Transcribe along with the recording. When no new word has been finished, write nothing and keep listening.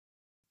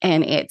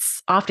And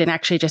it's often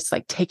actually just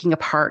like taking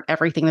apart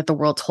everything that the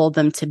world told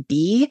them to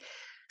be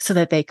so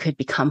that they could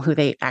become who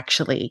they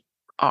actually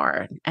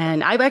are.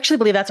 And I actually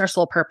believe that's our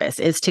sole purpose,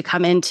 is to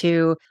come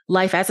into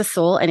life as a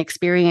soul and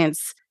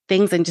experience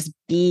things and just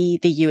be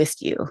the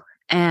youest you.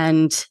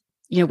 And,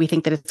 we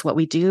think that it's what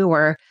we do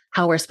or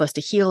how we're supposed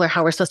to heal or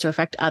how we're supposed to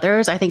affect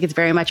others. I think it's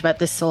very much about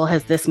this soul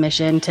has this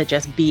mission to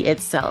just be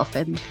itself.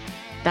 And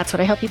that's what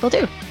I help people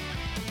do.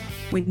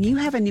 When you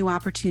have a new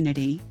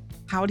opportunity,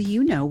 how do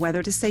you know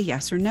whether to say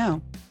yes or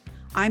no?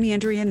 I'm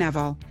Andrea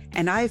Neville,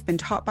 and I've been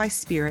taught by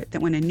Spirit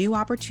that when a new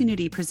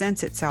opportunity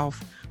presents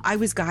itself, I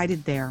was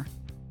guided there.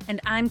 And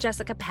I'm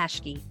Jessica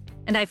Paschke,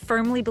 and I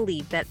firmly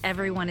believe that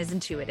everyone is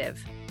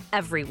intuitive.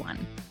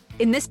 Everyone.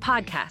 In this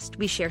podcast,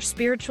 we share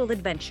spiritual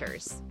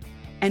adventures.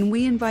 And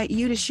we invite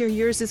you to share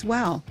yours as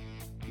well.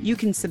 You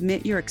can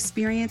submit your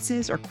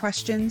experiences or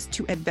questions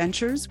to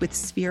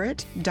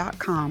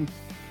adventureswithspirit.com.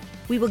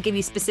 We will give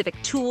you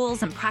specific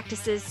tools and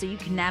practices so you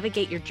can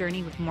navigate your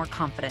journey with more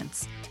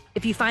confidence.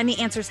 If you find the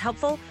answers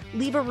helpful,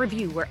 leave a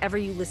review wherever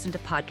you listen to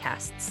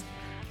podcasts.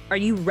 Are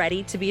you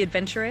ready to be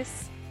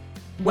adventurous?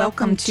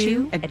 Welcome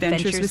to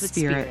Adventures with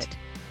Spirit.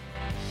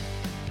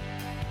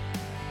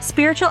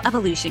 Spiritual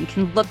evolution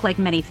can look like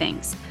many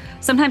things.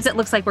 Sometimes it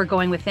looks like we're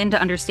going within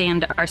to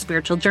understand our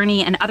spiritual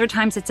journey, and other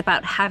times it's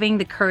about having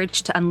the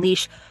courage to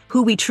unleash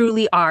who we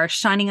truly are,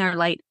 shining our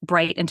light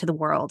bright into the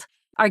world.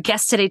 Our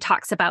guest today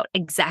talks about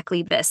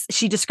exactly this.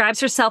 She describes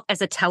herself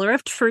as a teller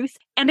of truth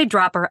and a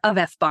dropper of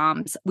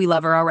F-bombs. We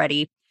love her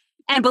already.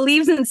 And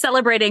believes in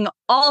celebrating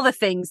all the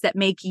things that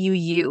make you,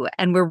 you.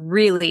 And we're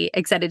really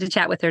excited to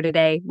chat with her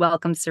today.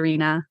 Welcome,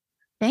 Seryna.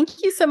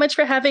 Thank you so much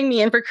for having me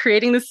and for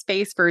creating the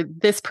space for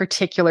this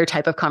particular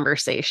type of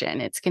conversation.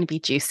 It's going to be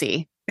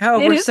juicy. Oh,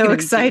 we're so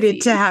excited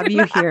to have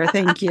you here.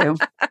 Thank you.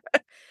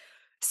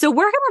 So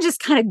we're going to just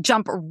kind of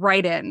jump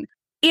right in.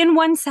 In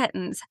one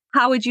sentence,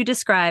 how would you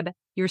describe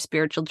your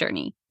spiritual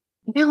journey?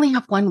 I only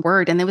have one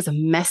word, and it was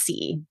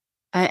messy.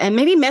 And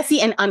maybe messy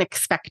and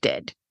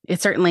unexpected.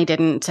 It certainly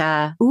didn't.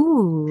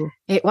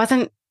 It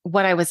wasn't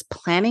what I was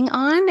planning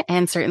on,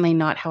 and certainly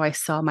not how I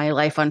saw my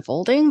life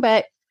unfolding,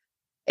 but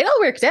it all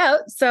worked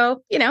out.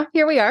 So,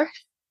 here we are.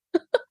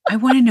 I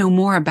want to know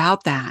more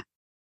about that.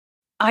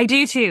 I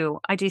do too.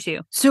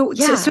 So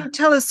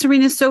tell us,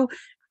 Seryna, so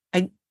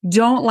I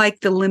don't like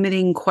the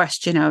limiting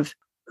question of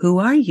who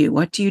are you?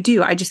 What do you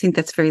do? I just think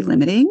that's very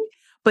limiting.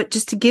 But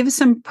just to give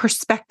some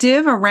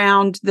perspective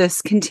around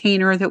this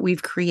container that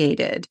we've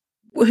created,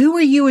 who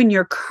are you in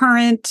your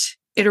current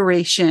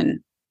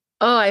iteration?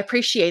 Oh, I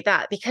appreciate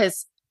that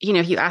because,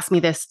 if you asked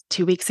me this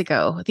 2 weeks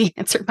ago, the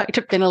answer might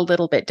have been a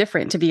little bit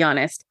different, to be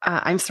honest.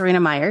 I'm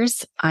Seryna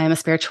Myers. I am a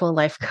spiritual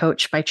life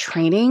coach by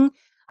training.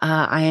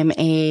 I am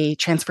a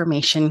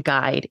transformation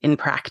guide in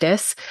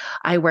practice.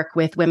 I work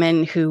with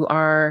women who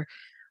are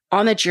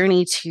on the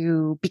journey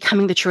to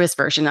becoming the truest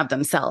version of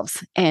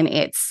themselves. And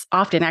it's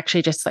often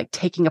actually just like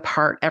taking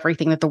apart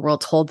everything that the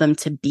world told them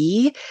to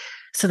be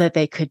so that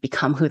they could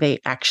become who they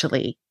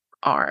actually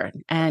are.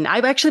 And I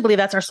actually believe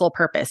that's our sole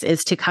purpose,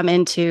 is to come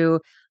into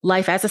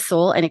life as a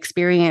soul and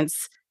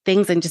experience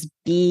things and just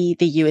be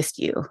the youest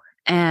you.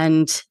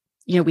 And,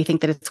 we think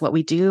that it's what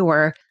we do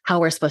or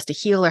how we're supposed to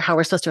heal or how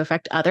we're supposed to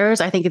affect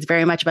others. I think it's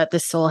very much about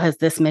this soul has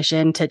this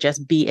mission to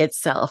just be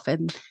itself.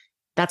 And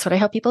that's what I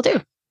help people do.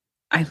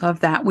 I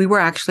love that. We were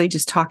actually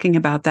just talking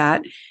about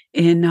that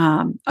in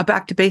a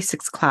Back to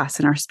Basics class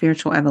in our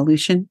Spiritual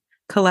Evolution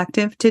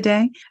Collective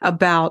today,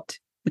 about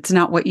it's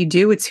not what you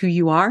do, it's who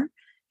you are.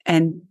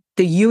 And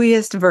the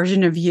youiest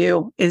version of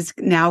you is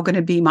now going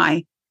to be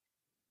my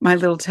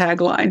little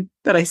tagline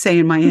that I say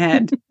in my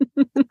head.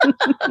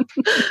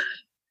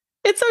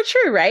 It's so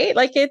true, right?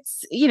 Like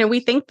it's, we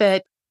think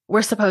that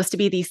we're supposed to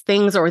be these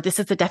things, or this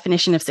is the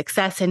definition of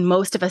success. And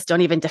most of us don't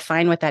even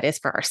define what that is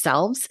for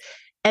ourselves.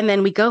 And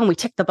then we go and we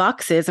tick the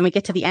boxes and we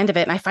get to the end of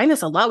it. And I find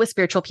this a lot with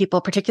spiritual people,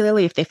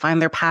 particularly if they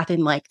find their path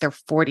in like their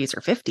 40s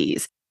or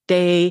 50s.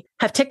 They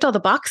have ticked all the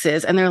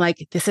boxes and they're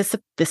like, this is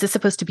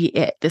supposed to be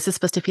it. This is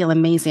supposed to feel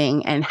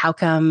amazing. And how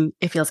come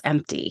it feels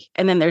empty?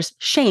 And then there's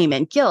shame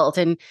and guilt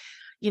and,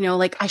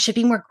 like I should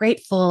be more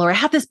grateful, or I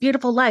have this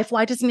beautiful life.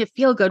 Why doesn't it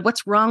feel good?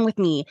 What's wrong with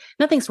me?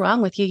 Nothing's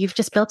wrong with you. You've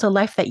just built a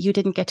life that you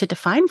didn't get to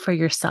define for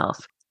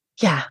yourself.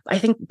 Yeah, I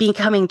think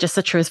becoming just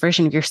the truest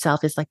version of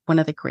yourself is like one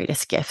of the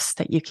greatest gifts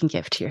that you can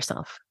give to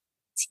yourself.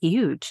 It's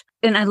huge.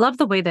 And I love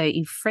the way that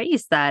you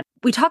phrase that.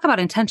 We talk about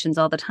intentions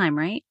all the time,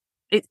 right?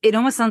 It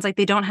almost sounds like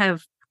they don't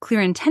have clear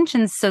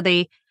intentions. So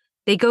they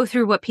go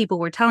through what people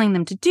were telling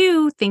them to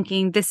do,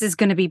 thinking this is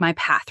going to be my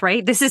path,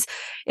 right? This is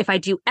if I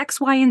do X,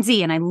 Y, and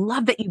Z. And I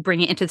love that you bring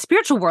it into the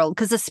spiritual world,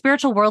 because the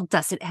spiritual world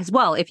does it as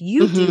well. If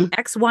you do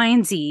X, Y,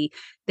 and Z,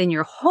 then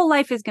your whole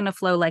life is going to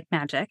flow like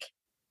magic.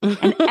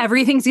 And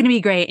everything's going to be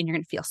great. And you're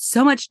going to feel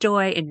so much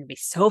joy and you're going to be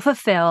so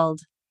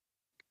fulfilled.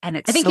 And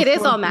I think it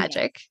is all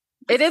magic.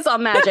 It is all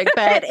magic,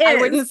 but I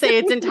wouldn't say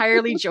it's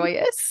entirely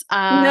joyous.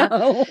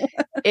 No,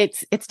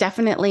 it's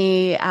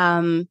definitely,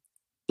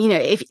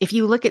 if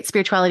you look at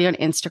spirituality on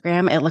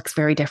Instagram, it looks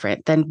very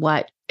different than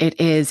what it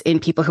is in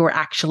people who are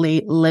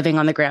actually living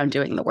on the ground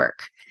doing the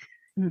work.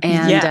 And,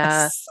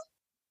 Yes.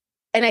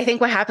 and I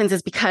think what happens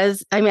is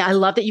because, I mean, I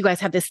love that you guys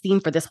have this theme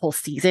for this whole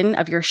season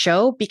of your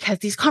show because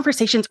these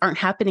conversations aren't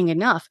happening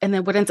enough. And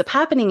then what ends up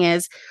happening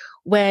is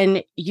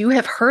when you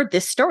have heard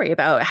this story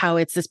about how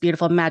it's this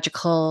beautiful,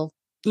 magical,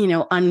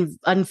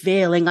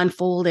 unveiling,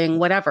 unfolding,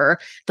 whatever,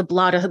 the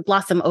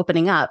blossom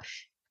opening up,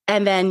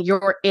 and then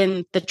you're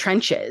in the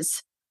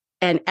trenches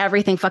and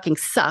everything fucking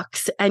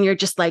sucks. And you're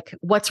just like,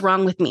 what's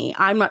wrong with me?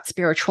 I'm not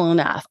spiritual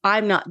enough.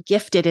 I'm not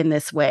gifted in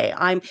this way.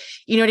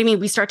 You know what I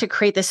mean? We start to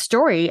create this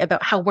story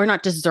about how we're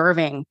not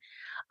deserving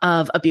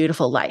of a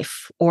beautiful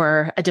life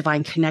or a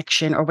divine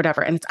connection or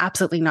whatever. And it's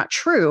absolutely not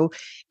true.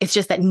 It's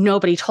just that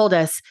nobody told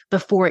us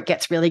before it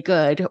gets really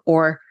good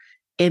or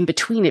in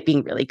between it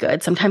being really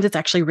good. Sometimes it's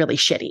actually really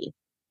shitty.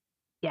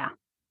 Yeah.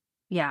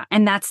 Yeah.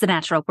 And that's the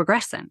natural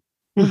progression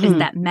is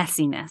that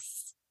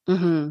messiness.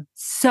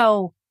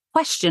 So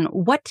question,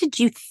 what did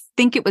you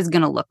think it was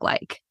going to look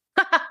like?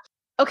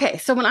 Okay.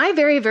 So when I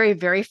very, very,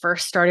 very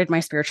first started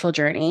my spiritual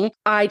journey,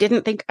 I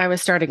didn't think I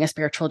was starting a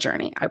spiritual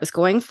journey. I was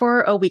going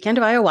for a weekend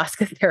of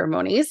ayahuasca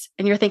ceremonies.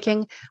 And you're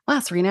thinking, wow,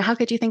 Seryna, how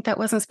could you think that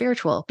wasn't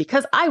spiritual?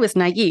 Because I was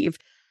naive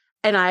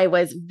and I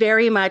was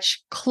very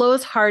much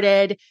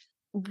closed-hearted,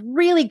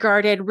 really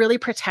guarded, really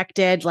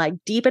protected, like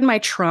deep in my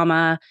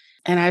trauma.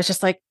 And I was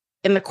just like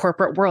in the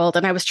corporate world.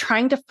 And I was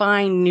trying to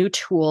find new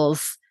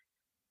tools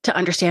to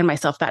understand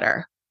myself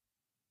better.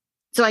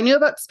 So I knew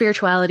about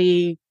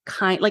spirituality,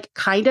 kind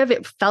of,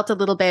 it felt a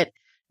little bit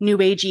new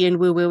agey and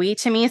woo-woo-y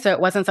to me. So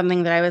it wasn't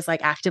something that I was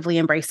like actively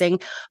embracing,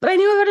 but I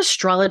knew about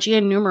astrology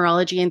and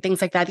numerology and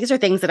things like that. These are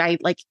things that I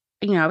like,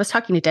 I was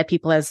talking to dead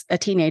people as a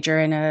teenager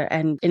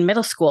and in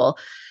middle school.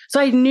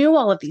 So I knew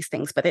all of these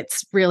things, but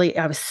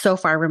I was so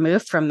far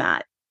removed from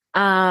that.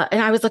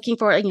 And I was looking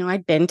for,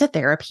 I'd been to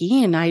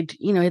therapy and I'd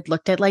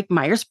looked at like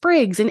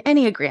Myers-Briggs and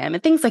Enneagram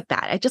and things like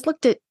that. I just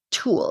looked at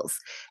tools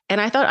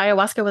and I thought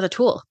ayahuasca was a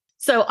tool.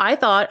 So I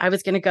thought I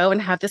was going to go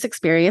and have this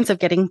experience of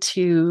getting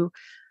to,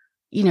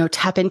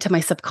 tap into my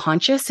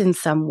subconscious in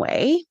some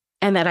way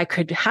and that I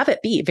could have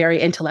it be very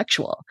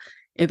intellectual.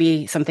 It'd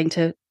be something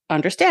to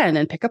understand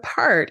and pick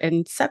apart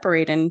and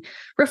separate and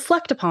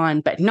reflect upon,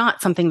 but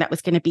not something that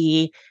was going to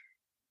be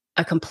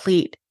a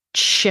complete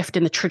shift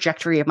in the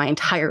trajectory of my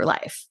entire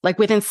life. Like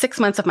within 6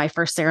 months of my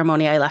first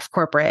ceremony, I left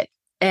corporate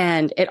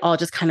and it all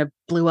just kind of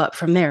blew up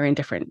from there in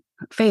different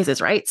phases,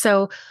 right?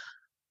 So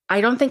I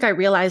don't think I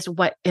realized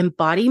what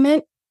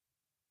embodiment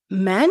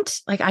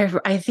meant. Like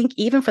I think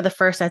even for the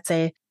first, I'd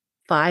say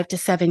 5 to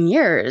 7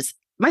 years,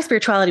 my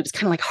spirituality was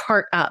kind of like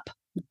heart up,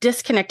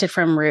 disconnected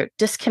from root,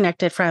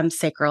 disconnected from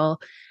sacral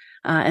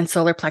and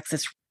solar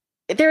plexus.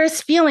 There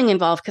is feeling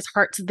involved because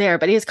heart's there,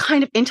 but it is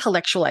kind of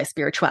intellectualized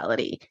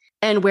spirituality.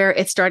 And where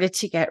it started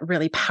to get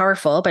really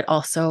powerful, but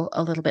also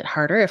a little bit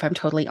harder, if I'm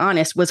totally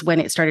honest, was when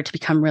it started to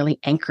become really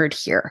anchored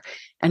here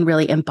and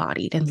really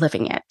embodied and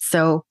living it.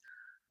 So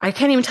I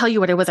can't even tell you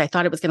what it was I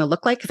thought it was going to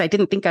look like because I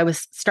didn't think I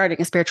was starting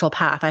a spiritual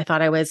path. I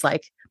thought I was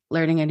like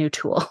learning a new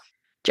tool.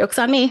 Joke's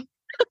on me.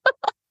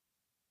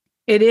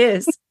 It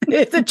is.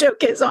 The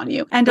joke is on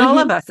you and all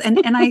of us.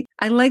 And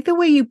I like the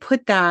way you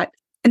put that,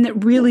 and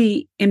that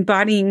really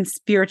embodying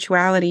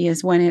spirituality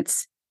is when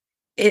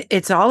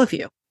it's all of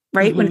you,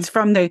 right? When it's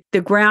from the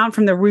ground,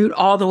 from the root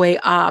all the way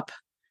up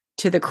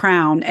to the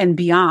crown and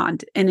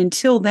beyond. And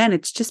until then,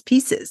 it's just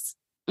pieces.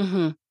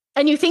 And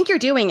you think you're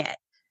doing it.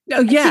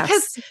 Oh,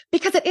 yes.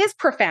 Because it is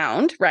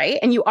profound, right?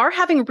 And you are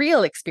having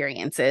real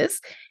experiences.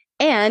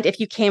 And if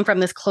you came from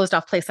this closed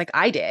off place like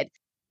I did,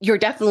 you're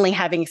definitely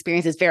having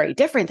experiences very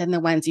different than the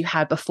ones you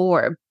had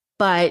before.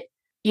 But,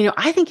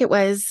 I think it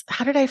was,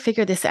 how did I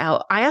figure this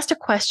out? I asked a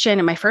question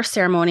in my first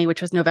ceremony,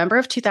 which was November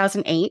of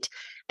 2008.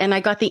 And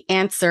I got the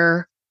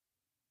answer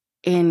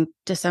in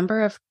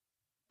December of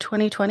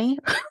 2020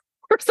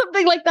 or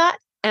something like that.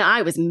 And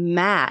I was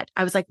mad.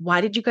 I was like,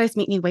 why did you guys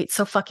make me wait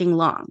so fucking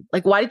long?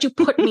 Like, why did you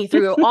put me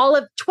through all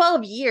of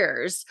 12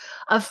 years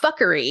of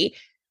fuckery?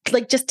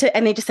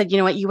 And they just said, you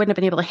know what? You wouldn't have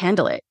been able to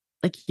handle it.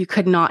 Like, you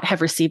could not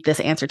have received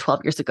this answer 12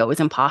 years ago. It was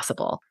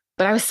impossible.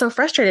 But I was so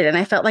frustrated and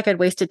I felt like I'd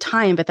wasted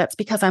time. But that's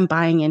because I'm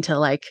buying into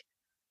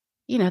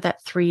that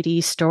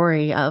 3D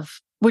story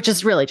which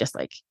is really just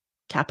like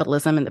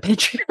capitalism and the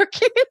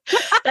patriarchy.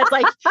 That's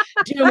like,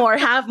 do more,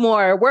 have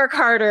more, work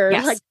harder,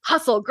 like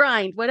hustle,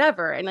 grind,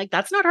 whatever. And like,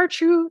 that's not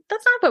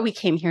what we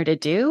came here to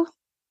do.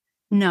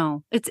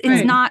 No, it's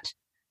not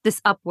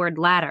this upward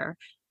ladder.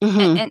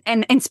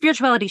 And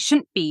spirituality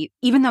shouldn't be,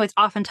 even though it's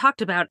often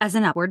talked about as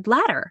an upward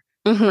ladder,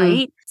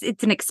 right?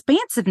 It's an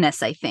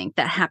expansiveness, I think,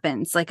 that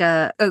happens, like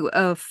a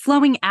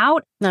flowing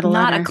out,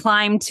 not a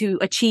climb to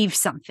achieve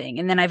something.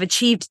 And then I've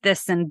achieved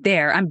this and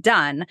there, I'm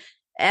done.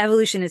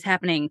 Evolution is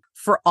happening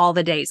for all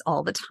the days,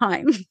 all the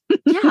time.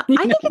 I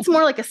think it's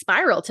more like a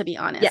spiral, to be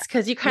honest,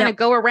 because you kind of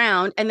go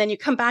around and then you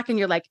come back and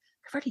you're like,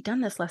 I've already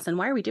done this lesson.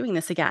 Why are we doing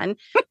this again?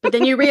 But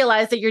then you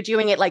realize that you're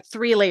doing it like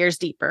 3 layers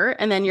deeper.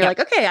 And then you're like,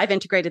 okay, I've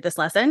integrated this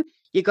lesson.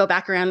 You go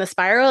back around the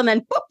spiral and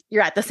then boop,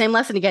 you're at the same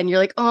lesson again. You're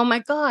like, oh my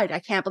God, I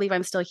can't believe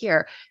I'm still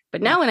here.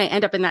 But now when I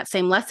end up in that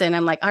same lesson,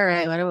 I'm like, all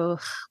right,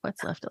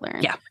 what's left to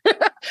learn? Yeah.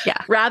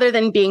 Yeah. Rather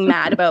than being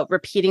mad about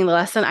repeating the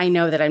lesson, I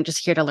know that I'm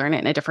just here to learn it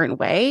in a different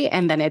way.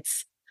 And then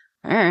it's,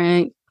 all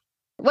right,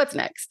 what's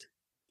next?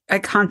 I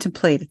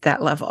contemplate at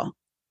that level.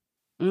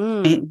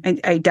 Mm.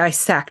 I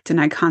dissect and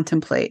I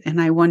contemplate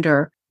and I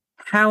wonder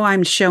how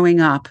I'm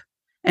showing up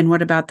and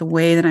what about the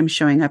way that I'm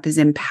showing up is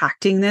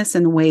impacting this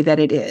in the way that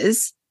it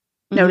is.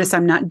 Mm-hmm. Notice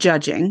I'm not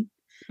judging.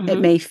 Mm-hmm. It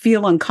may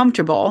feel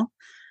uncomfortable,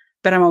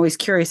 but I'm always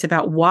curious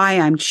about why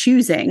I'm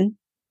choosing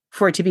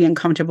for it to be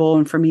uncomfortable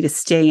and for me to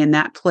stay in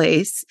that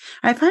place.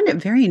 I find it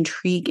very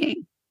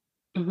intriguing.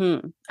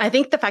 Mm-hmm. I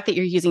think the fact that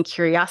you're using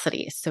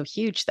curiosity is so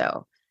huge,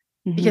 though,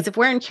 because if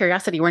we're in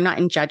curiosity, we're not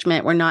in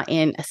judgment, we're not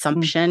in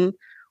assumption.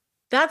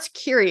 That's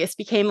curious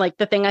became like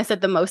the thing I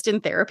said the most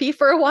in therapy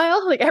for a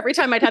while. Like every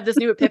time I'd have this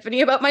new epiphany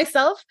about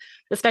myself,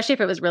 especially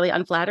if it was really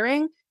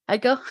unflattering,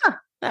 I'd go,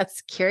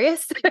 that's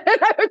curious. And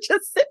I would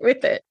just sit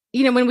with it.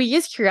 You know, when we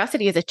use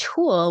curiosity as a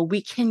tool,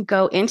 we can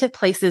go into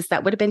places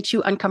that would have been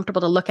too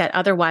uncomfortable to look at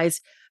otherwise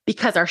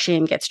because our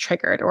shame gets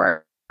triggered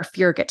or our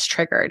fear gets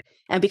triggered.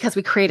 And because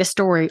we create a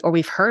story or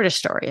we've heard a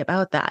story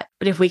about that.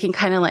 But if we can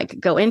kind of like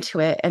go into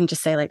it and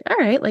just say like, all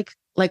right, like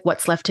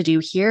what's left to do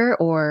here?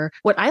 Or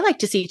what I like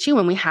to see too,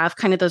 when we have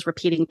kind of those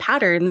repeating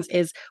patterns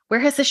is where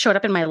has this showed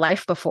up in my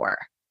life before?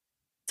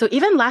 So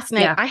even last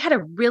night, I had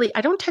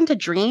I don't tend to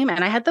dream.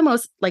 And I had the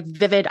most like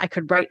vivid I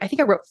could write. I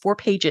think I wrote 4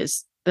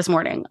 pages this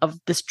morning of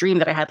this dream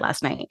that I had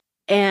last night.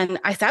 And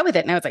I sat with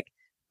it and I was like,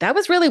 that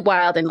was really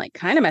wild and like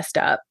kind of messed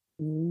up.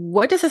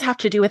 What does this have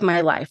to do with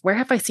my life? Where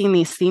have I seen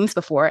these themes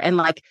before? And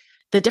like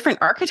the different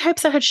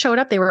archetypes that had showed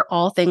up, they were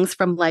all things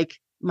from like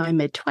my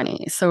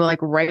mid-20s. So like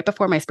right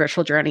before my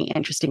spiritual journey,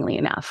 interestingly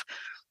enough.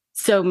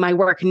 So my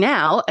work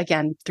now,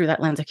 again, through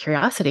that lens of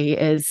curiosity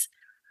is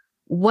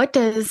what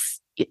does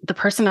the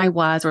person I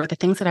was or the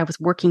things that I was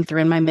working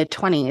through in my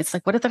mid-20s,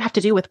 like what does that have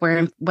to do with where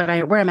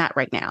I'm at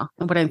right now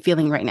and what I'm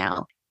feeling right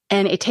now?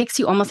 And it takes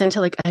you almost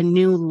into like a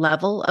new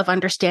level of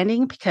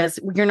understanding because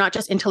you're not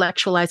just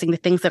intellectualizing the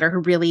things that are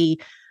really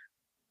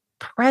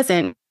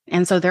present.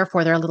 And so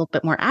therefore they're a little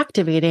bit more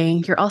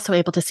activating. You're also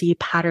able to see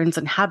patterns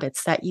and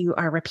habits that you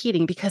are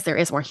repeating because there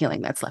is more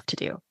healing that's left to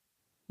do.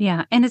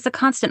 Yeah. And it's a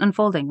constant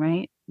unfolding,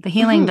 right? The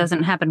healing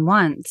doesn't happen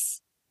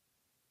once.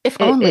 If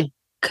only.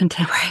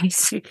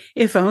 Contemporaries.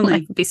 If only.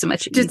 Life would be so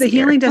much easier. Just the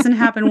healing doesn't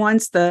happen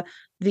once.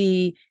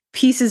 The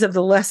pieces of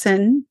the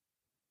lesson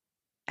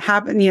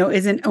happen,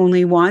 isn't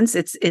only once.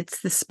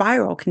 It's the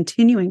spiral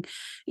continuing.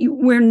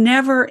 We're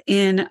never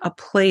in a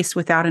place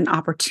without an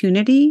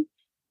opportunity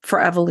for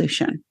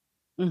evolution.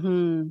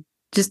 Mm-hmm.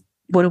 Just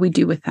what do we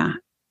do with that?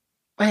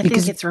 I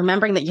think it's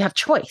remembering that you have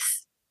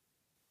choice.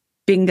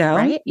 Bingo.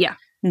 Right? Yeah.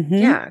 Mm-hmm.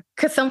 Yeah.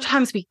 Because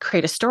sometimes we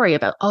create a story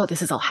about, oh,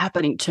 this is all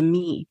happening to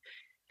me.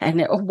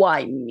 And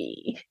why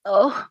me?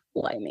 Oh,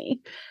 why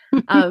me?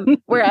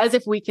 Whereas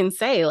if we can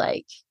say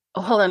like,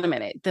 oh, hold on a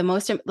minute.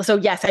 So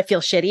yes, I feel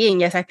shitty. And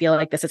yes, I feel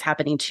like this is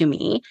happening to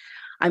me.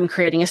 I'm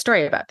creating a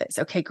story about this.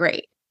 Okay,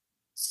 great.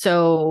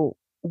 So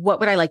what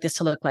would I like this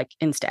to look like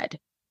instead?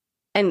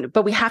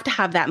 But we have to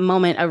have that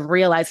moment of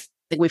realizing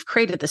we've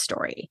created the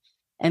story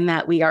and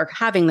that we are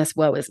having this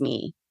woe is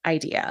me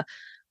idea.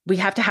 We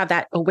have to have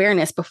that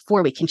awareness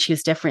before we can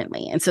choose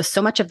differently. And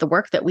so much of the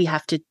work that we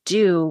have to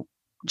do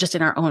just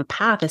in our own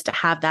path is to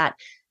have that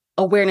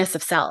awareness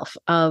of self,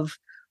 of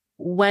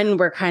when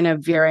we're kind of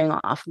veering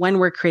off, when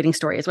we're creating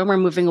stories, when we're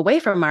moving away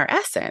from our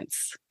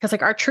essence. Because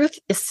like our truth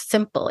is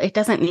simple. It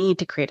doesn't need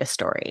to create a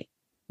story.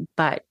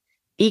 But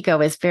ego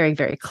is very,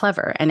 very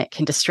clever and it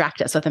can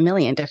distract us with a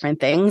million different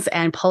things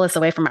and pull us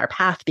away from our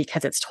path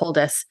because it's told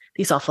us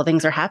these awful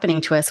things are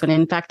happening to us when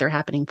in fact they're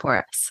happening for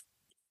us.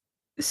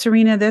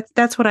 Seryna,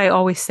 that's what I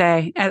always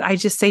say. I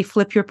just say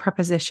flip your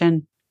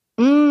preposition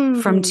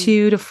from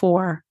 2 to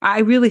 4. I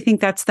really think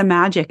that's the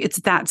magic.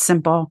 It's that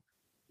simple.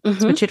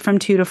 Switch it from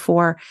 2 to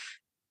 4.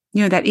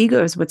 That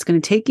ego is what's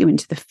going to take you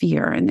into the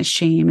fear and the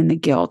shame and the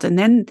guilt. And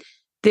then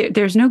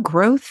there's no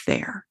growth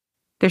there.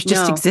 There's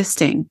just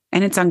existing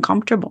and it's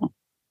uncomfortable.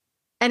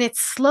 And it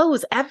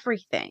slows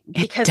everything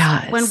because it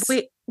does.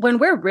 when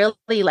we're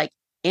really like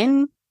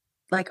in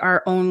like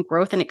our own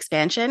growth and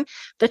expansion,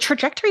 the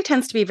trajectory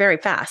tends to be very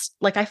fast.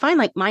 Like I find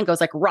like mine goes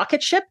like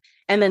rocket ship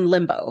and then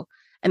limbo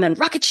and then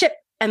rocket ship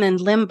and then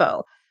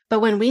limbo. But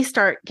when we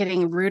start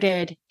getting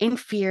rooted in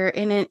fear,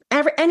 in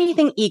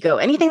anything ego,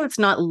 anything that's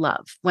not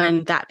love,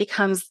 when that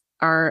becomes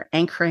our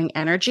anchoring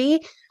energy,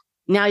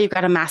 now you've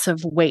got a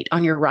massive weight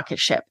on your rocket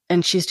ship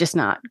and she's just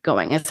not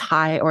going as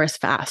high or as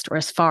fast or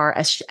as far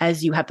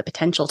as you have the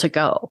potential to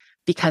go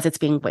because it's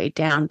being weighed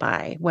down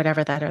by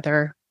whatever that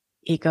other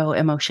ego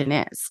emotion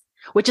is.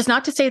 Which is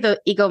not to say the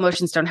ego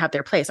emotions don't have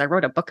their place. I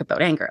wrote a book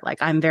about anger. Like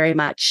I'm very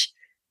much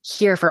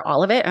here for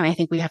all of it. And I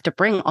think we have to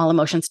bring all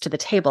emotions to the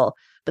table.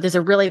 But there's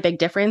a really big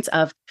difference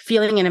of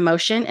feeling an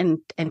emotion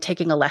and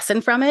taking a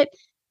lesson from it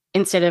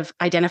instead of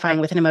identifying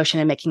with an emotion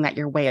and making that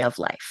your way of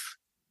life.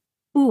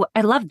 Ooh,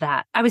 I love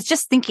that. I was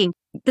just thinking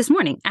this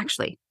morning,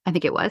 actually, I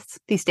think it was.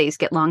 These days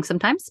get long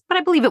sometimes, but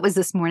I believe it was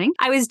this morning.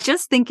 I was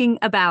just thinking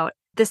about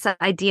this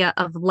idea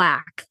of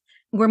lack.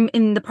 We're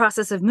in the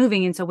process of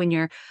moving. And so when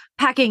you're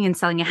packing and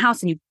selling a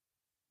house and you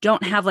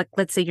don't have like,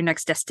 let's say your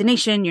next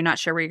destination, you're not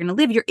sure where you're going to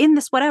live, you're in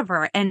this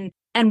whatever. And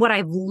what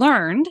I've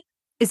learned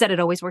is that it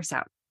always works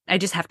out. I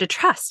just have to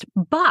trust.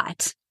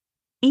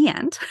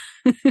 And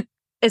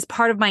as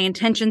part of my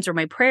intentions or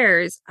my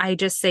prayers, I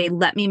just say,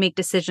 let me make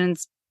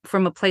decisions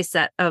from a place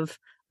of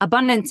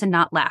abundance and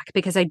not lack,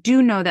 because I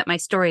do know that my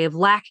story of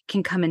lack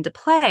can come into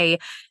play.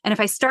 And if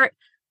I start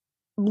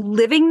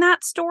living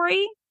that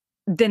story,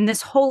 then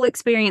this whole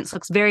experience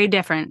looks very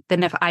different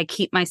than if I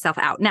keep myself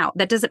out. Now,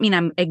 that doesn't mean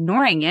I'm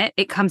ignoring it.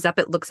 It comes up,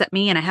 it looks at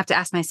me, and I have to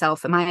ask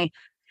myself, am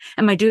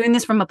I doing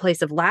this from a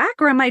place of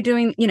lack, or am I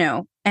doing,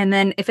 and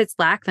then if it's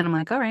lack, then I'm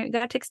like, all right, we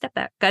got to take a step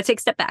back.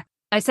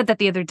 I said that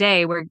the other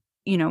day, we're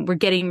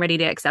getting ready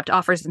to accept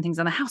offers and things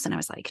on the house. And I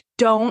was like,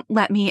 don't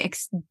let me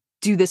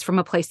do this from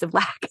a place of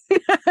lack,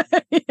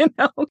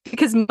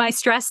 because my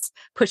stress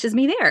pushes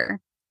me there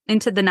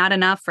into the not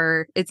enough,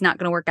 or it's not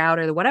going to work out,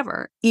 or the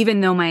whatever,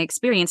 even though my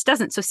experience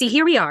doesn't. So see,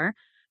 here we are,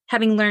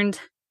 having learned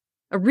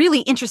a really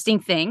interesting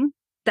thing,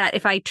 that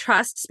if I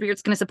trust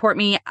Spirit's going to support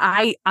me,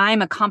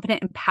 I'm a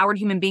competent, empowered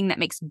human being that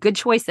makes good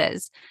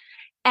choices.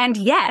 And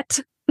yet,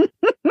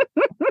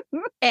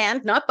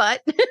 and not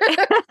but,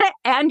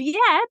 and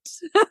yet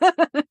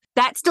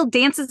that still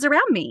dances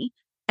around me,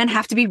 and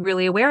have to be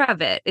really aware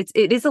of it.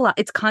 It is a lot.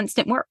 It's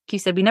constant work. You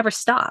said we never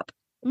stop.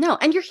 No,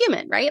 and you're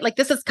human, right? Like,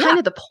 this is kind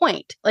of the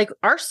point. Like,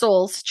 our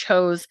souls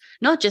chose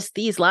not just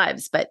these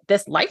lives, but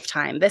this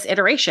lifetime, this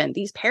iteration,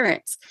 these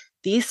parents,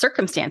 these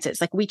circumstances.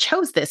 Like, we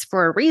chose this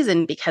for a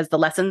reason, because the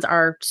lessons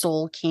our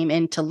soul came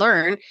in to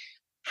learn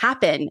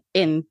happen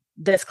in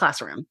this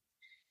classroom.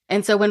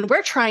 And so when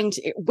we're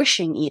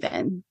wishing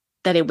even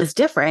that it was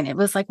different, it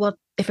was like, well,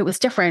 if it was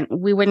different,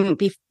 we wouldn't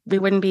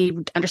be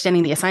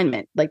understanding the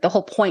assignment. Like, the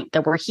whole point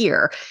that we're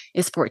here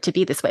is for it to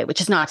be this way, which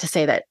is not to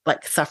say that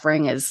like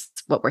suffering is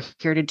what we're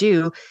here to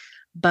do,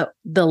 but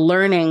the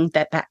learning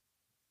that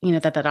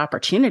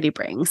opportunity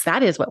brings,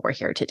 that is what we're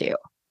here to do.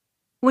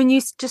 When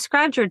you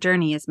described your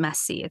journey as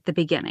messy at the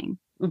beginning,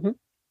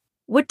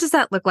 what does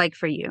that look like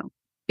for you?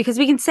 Because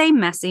we can say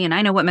messy, and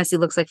I know what messy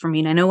looks like for me,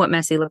 and I know what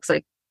messy looks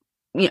like.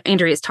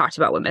 Andrea's talked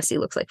about what messy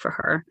looks like for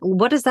her.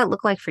 What does that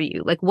look like for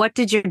you? Like, what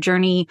did your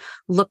journey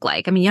look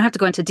like? I mean, you don't have to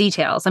go into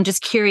details. I'm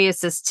just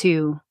curious as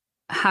to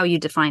how you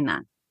define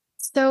that.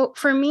 So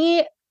for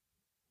me,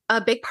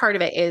 a big part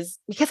of it is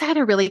because I had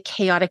a really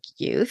chaotic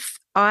youth.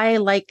 I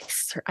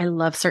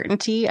love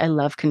certainty. I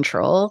love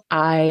control.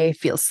 I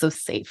feel so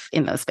safe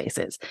in those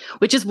spaces,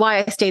 which is why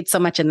I stayed so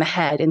much in the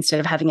head instead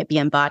of having it be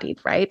embodied,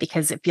 right?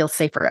 Because it feels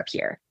safer up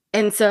here.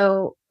 And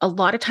so a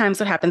lot of times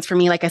what happens for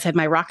me, like I said,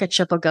 my rocket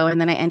ship will go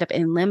and then I end up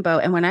in limbo.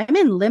 And when I'm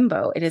in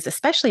limbo, it is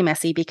especially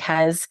messy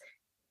because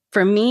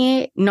for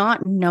me,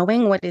 not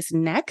knowing what is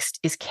next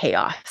is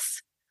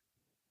chaos.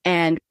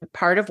 And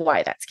part of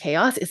why that's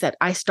chaos is that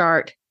I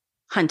start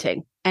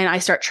hunting and I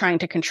start trying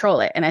to control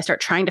it and I start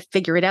trying to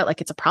figure it out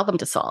like it's a problem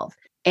to solve.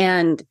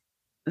 And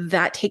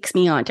that takes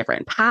me on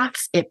different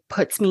paths. It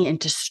puts me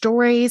into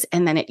stories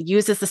and then it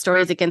uses the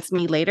stories against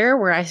me later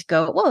where I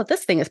go, well,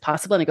 this thing is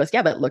possible. And it goes,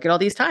 yeah, but look at all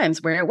these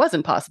times where it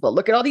wasn't possible.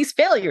 Look at all these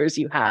failures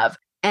you have.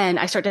 And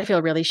I start to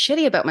feel really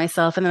shitty about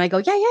myself. And then I go,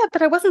 yeah,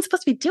 but I wasn't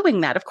supposed to be doing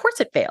that. Of course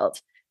it failed.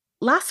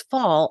 Last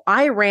fall,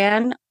 I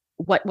ran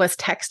what was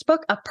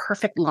textbook a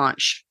perfect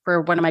launch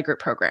for one of my group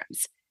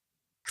programs.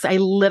 Because I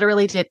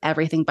literally did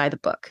everything by the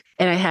book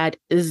and I had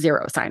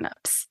 0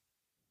 signups.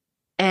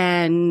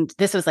 And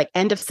this was like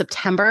end of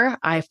September.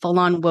 I full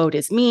on woe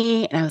is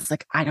me. And I was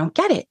like, I don't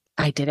get it.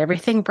 I did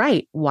everything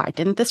right. Why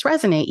didn't this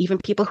resonate? Even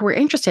people who were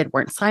interested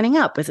weren't signing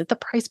up. Was it the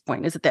price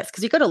point? Is it this?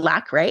 Because you go to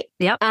LAC, right?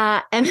 Yep.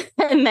 And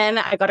then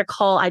I got a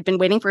call. I'd been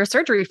waiting for a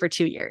surgery for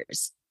 2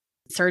 years.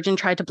 Surgeon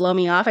tried to blow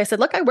me off. I said,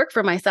 look, I work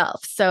for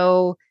myself.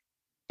 So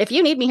if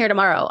you need me here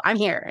tomorrow, I'm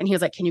here. And he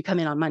was like, can you come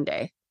in on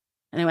Monday?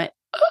 And I went,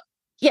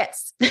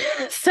 yes.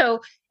 So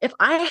if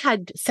I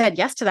had said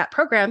yes to that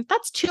program,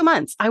 that's 2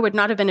 months. I would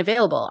not have been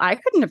available. I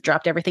couldn't have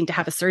dropped everything to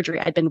have a surgery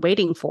I'd been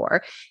waiting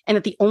for. And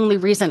that the only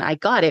reason I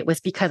got it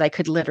was because I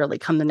could literally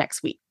come the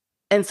next week.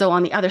 And so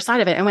on the other side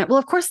of it, I went, well,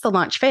 of course the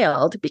launch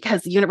failed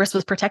because the universe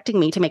was protecting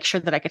me to make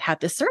sure that I could have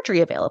this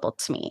surgery available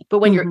to me. But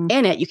when you're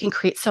in it, you can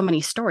create so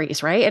many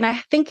stories, right? And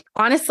I think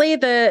honestly,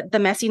 the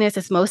messiness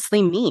is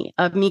mostly me,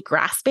 of me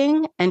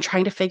grasping and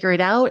trying to figure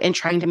it out and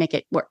trying to make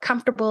it more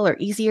comfortable or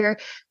easier.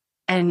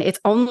 And it's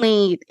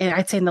only,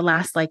 I'd say in the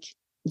last like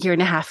year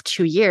and a half,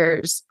 2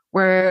 years,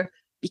 where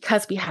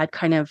because we had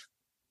kind of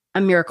a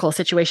miracle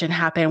situation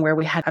happen where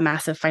we had a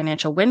massive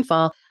financial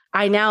windfall,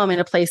 I now am in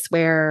a place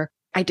where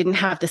I didn't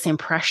have the same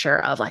pressure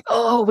of like,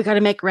 oh, we got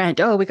to make rent.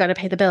 Oh, we got to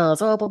pay the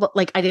bills. Oh, blah, blah.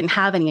 Like I didn't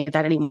have any of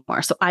that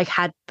anymore. So I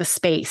had the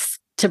space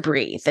to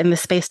breathe and the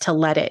space to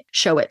let it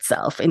show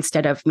itself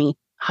instead of me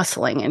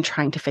hustling and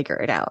trying to figure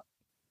it out.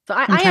 So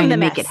I am the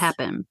make mess. it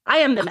happen. I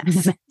am the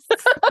mess.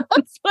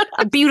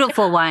 A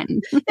beautiful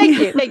one.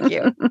 Thank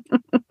you.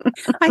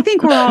 I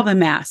think we're all the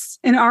mess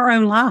in our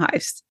own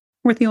lives.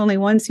 We're the only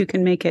ones who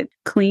can make it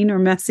clean or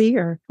messy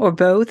or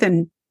both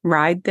and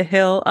ride the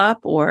hill up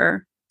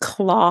or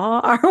claw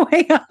our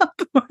way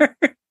up.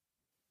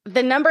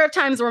 the number of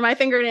times where my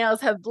fingernails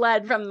have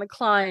bled from the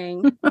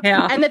clawing.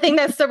 Yeah. And the thing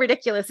that's so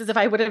ridiculous is if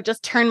I would have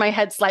just turned my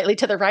head slightly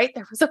to the right,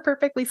 there was a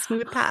perfectly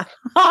smooth path.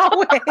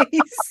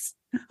 Always.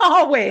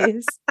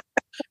 Always.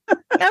 I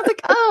was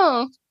like,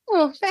 oh,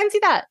 fancy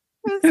that.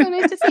 It was so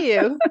nice to see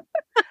you.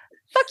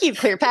 Fuck you,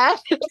 clear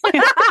path.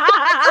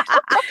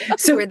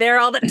 So we're there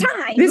all the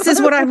time. This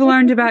is what I've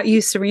learned about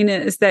you,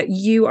 Seryna, is that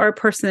you are a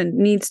person that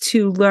needs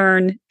to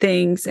learn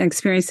things and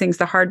experience things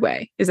the hard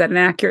way. Is that an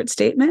accurate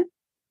statement?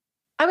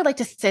 I would like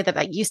to say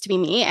that used to be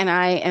me, and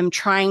I am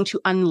trying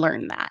to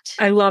unlearn that.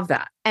 I love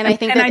that. And I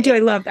think I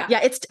love that. Yeah,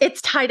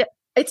 it's tied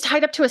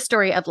up to a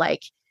story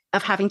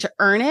of having to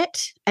earn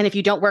it. And if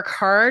you don't work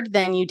hard,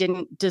 then you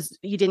didn't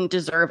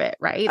deserve it,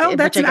 right? Oh,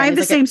 I have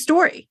the same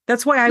story.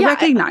 That's why I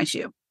recognize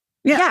you.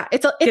 Yeah,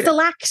 it's a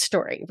lack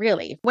story,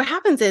 really. What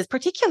happens is,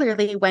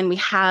 particularly when we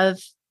have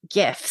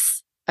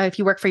gifts, if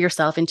you work for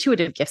yourself,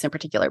 intuitive gifts in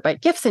particular,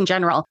 but gifts in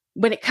general,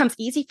 when it comes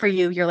easy for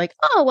you, you're like,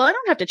 oh, well, I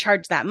don't have to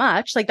charge that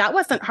much. Like, that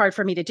wasn't hard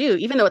for me to do,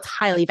 even though it's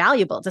highly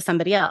valuable to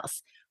somebody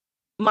else.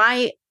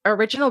 My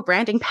original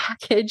branding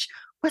package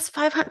was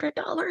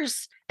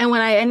 $500. And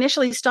when I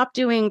initially stopped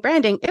doing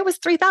branding, it was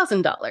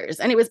 $3,000.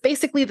 And it was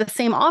basically the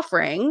same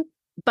offering,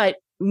 but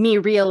me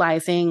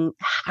realizing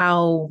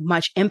how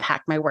much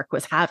impact my work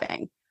was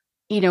having.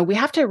 We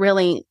have to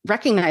really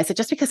recognize that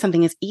just because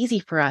something is easy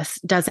for us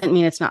doesn't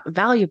mean it's not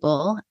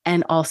valuable.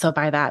 And also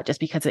by that, just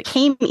because it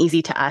came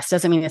easy to us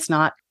doesn't mean it's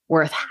not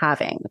worth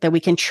having, that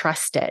we can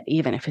trust it,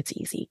 even if it's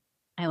easy.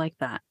 I like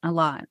that a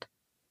lot.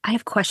 I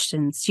have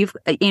questions.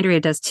 Andrea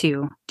does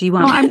too. Do you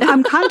want?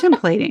 I'm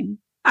contemplating.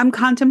 I'm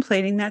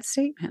contemplating that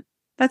statement.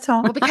 That's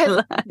all. Well,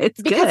 because it's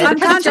good. I'm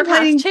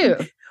contemplating too.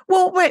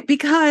 Well, right,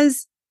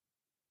 because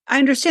I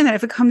understand that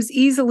if it comes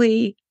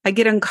easily, I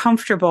get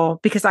uncomfortable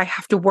because I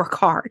have to work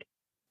hard.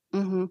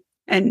 Mm-hmm.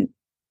 And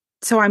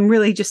so I'm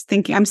really just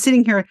thinking, I'm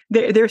sitting here,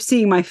 they're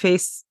seeing my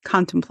face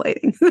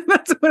contemplating.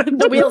 That's what I'm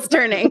The wheels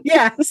turning.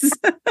 Yes.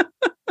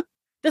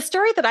 The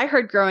story that I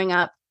heard growing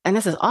up, and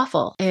this is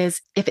awful,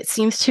 is if it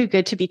seems too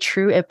good to be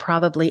true, it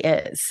probably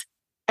is.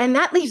 And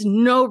that leaves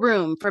no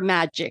room for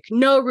magic,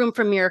 no room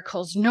for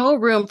miracles, no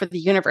room for the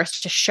universe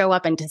to show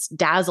up and just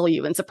dazzle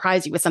you and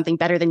surprise you with something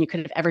better than you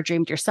could have ever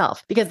dreamed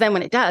yourself. Because then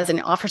when it does and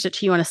it offers it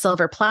to you on a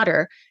silver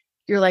platter,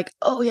 you're like,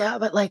 oh yeah,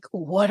 but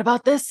what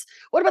about this?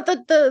 What about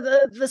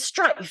the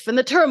strife and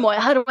the turmoil?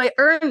 How do I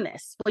earn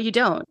this? Well, you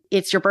don't.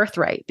 It's your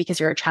birthright because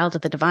you're a child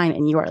of the divine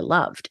and you are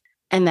loved.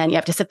 And then you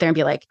have to sit there and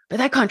be like, but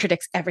that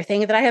contradicts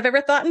everything that I have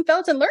ever thought and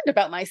felt and learned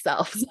about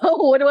myself. So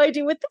what do I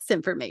do with this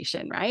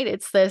information,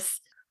 right?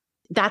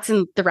 That's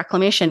in the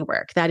reclamation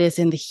work. That is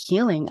in the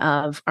healing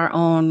of our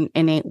own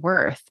innate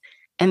worth.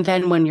 And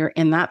then when you're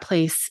in that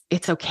place,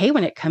 it's okay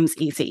when it comes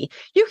easy.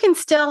 You can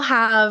still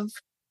have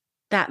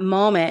that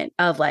moment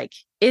of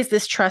is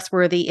this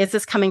trustworthy? Is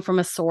this coming from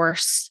a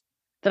source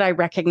that I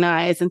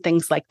recognize and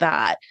things like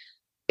that?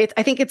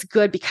 I think it's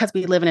good because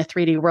we live in a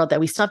 3D world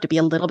that we still have to be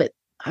a little bit,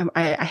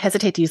 I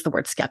hesitate to use the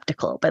word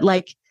skeptical, but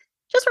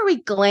just where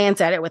we glance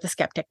at it with a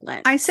skeptic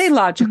lens. I say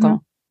logical.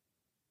 Mm-hmm.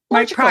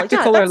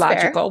 Practical or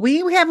logical.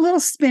 Fair. We have a little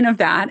spin of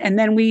that. And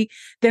then we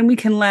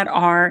can let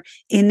our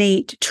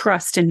innate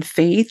trust and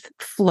faith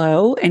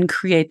flow and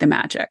create the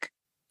magic.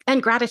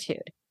 And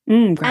gratitude.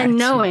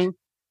 Gratitude.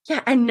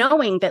 And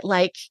knowing that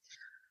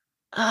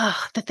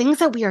the things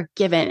that we are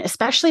given,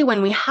 especially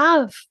when we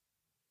have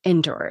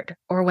endured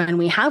or when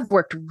we have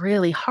worked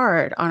really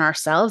hard on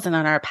ourselves and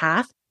on our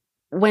path,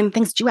 when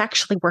things do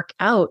actually work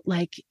out,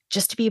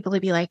 just to be able to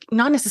be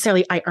not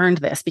necessarily I earned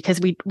this, because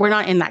we're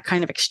not in that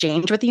kind of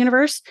exchange with the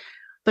universe,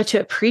 but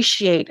to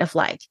appreciate of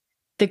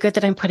the good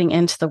that I'm putting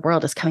into the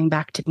world is coming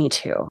back to me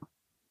too.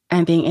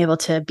 And being able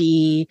to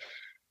be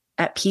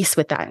at peace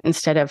with that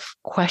instead of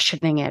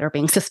questioning it or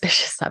being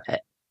suspicious of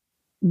it.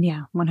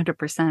 Yeah,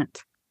 100%.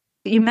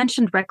 You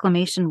mentioned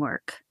reclamation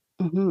work.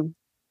 Mm-hmm.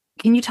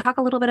 Can you talk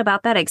a little bit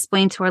about that?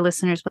 Explain to our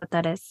listeners what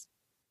that is.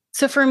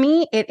 So for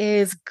me, it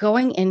is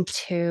going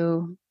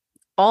into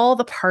all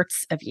the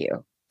parts of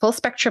you, full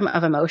spectrum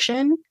of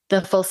emotion,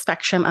 the full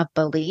spectrum of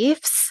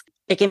beliefs.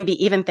 It can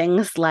be even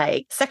things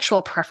like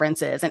sexual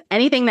preferences and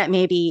anything that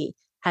maybe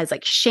has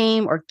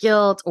shame or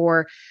guilt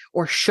or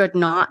should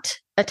not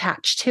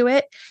attach to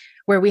it,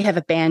 where we have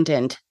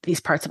abandoned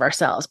these parts of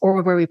ourselves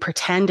or where we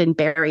pretend and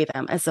bury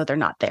them as though they're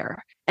not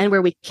there. And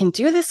where we can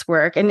do this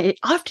work, and it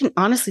often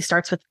honestly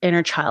starts with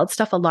inner child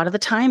stuff a lot of the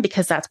time,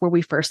 because that's where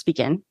we first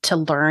begin to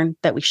learn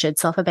that we should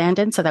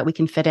self-abandon so that we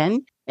can fit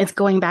in. It's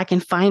going back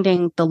and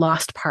finding the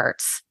lost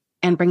parts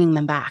and bringing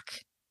them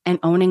back and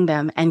owning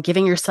them and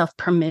giving yourself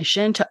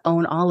permission to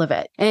own all of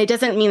it. And it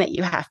doesn't mean that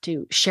you have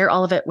to share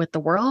all of it with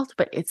the world,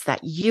 but it's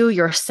that you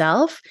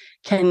yourself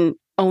can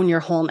own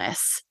your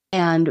wholeness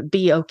and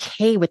be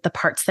okay with the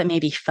parts that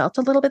maybe felt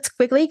a little bit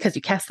squiggly because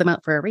you cast them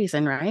out for a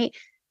reason, right?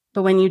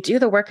 But when you do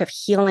the work of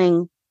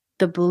healing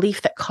the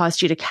belief that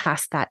caused you to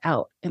cast that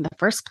out in the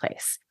first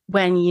place,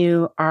 when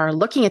you are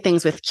looking at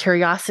things with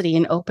curiosity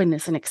and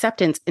openness and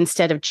acceptance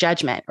instead of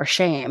judgment or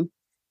shame,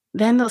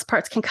 then those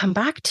parts can come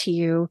back to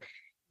you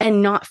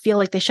and not feel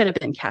like they should have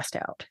been cast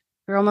out.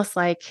 They're almost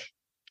like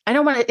I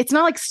don't want to, it's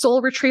not like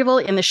soul retrieval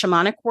in the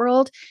shamanic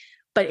world,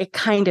 but it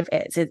kind of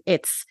is.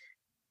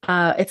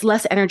 It's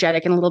less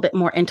energetic and a little bit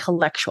more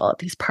intellectual.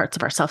 These parts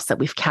of ourselves that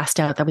we've cast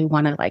out that we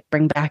want to like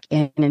bring back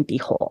in and be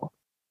whole.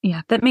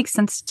 Yeah, that makes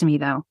sense to me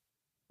though.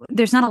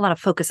 There's not a lot of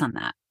focus on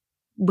that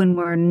when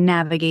we're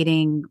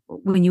navigating,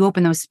 when you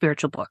open those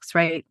spiritual books,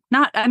 right?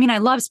 I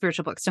love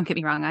spiritual books. Don't get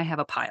me wrong. I have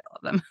a pile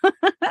of them.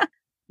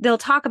 They'll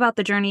talk about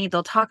the journey.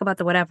 They'll talk about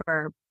the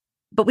whatever,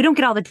 but we don't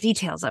get all the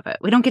details of it.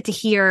 We don't get to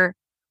hear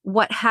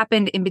what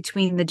happened in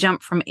between the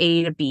jump from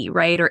A to B,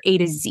 right? Or A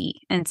to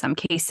Z in some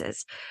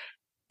cases.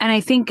 And I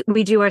think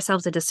we do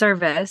ourselves a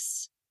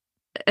disservice,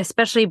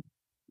 especially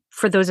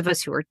for those of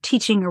us who are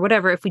teaching or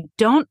whatever, if we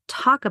don't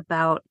talk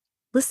about,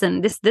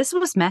 listen, this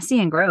was messy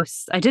and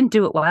gross. I didn't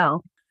do it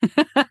well.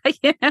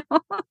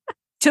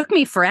 Took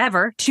me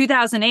forever,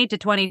 2008 to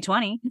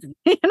 2020.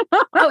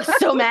 I was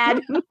so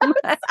mad.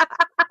 But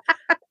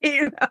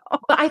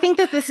I think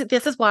that this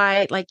is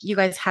why, like, you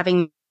guys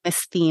having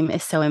this theme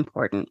is so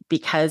important,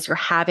 because you're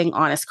having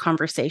honest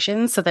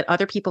conversations so that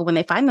other people, when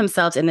they find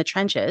themselves in the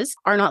trenches,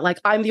 are not like,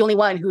 I'm the only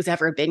one who's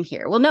ever been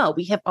here. Well, no,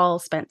 we have all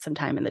spent some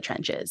time in the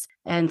trenches,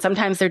 and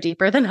sometimes they're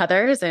deeper than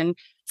others. And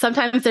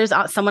sometimes there's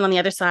someone on the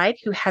other side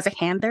who has a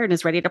hand there and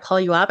is ready to pull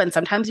you up. And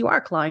sometimes you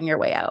are clawing your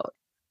way out.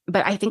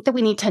 But I think that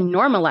we need to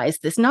normalize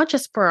this, not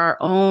just for our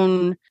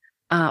own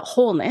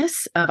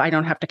wholeness of, I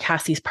don't have to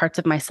cast these parts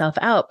of myself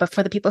out, but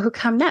for the people who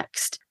come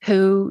next,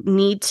 who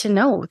need to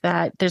know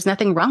that there's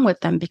nothing wrong with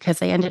them because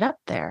they ended up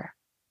there.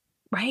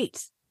 Right.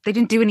 They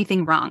didn't do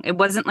anything wrong. It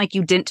wasn't like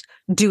you didn't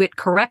do it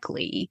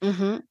correctly.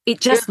 Mm-hmm.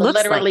 It just looks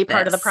literally like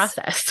part of the this.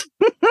 process.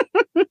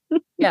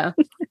 Yeah.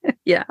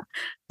 Yeah,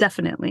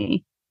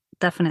 definitely.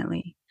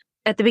 Definitely.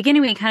 At the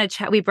beginning,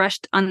 we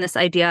brushed on this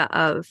idea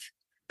of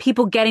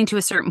people getting to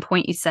a certain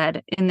point, you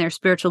said, in their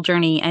spiritual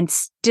journey and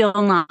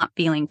still not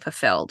feeling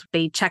fulfilled.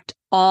 They checked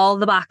all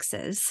the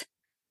boxes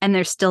and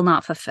they're still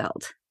not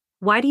fulfilled.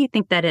 Why do you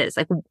think that is?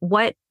 Like,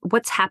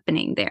 what's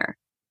happening there?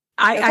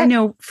 I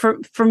know for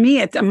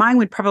me, mine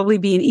would probably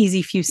be an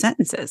easy few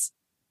sentences,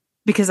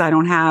 because I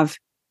don't have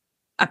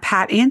a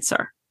pat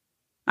answer.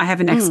 I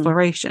have an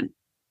exploration.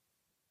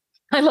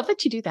 I love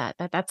that you do that.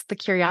 That's the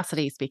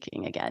curiosity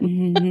speaking again.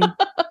 Mm-hmm.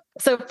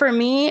 So for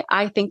me,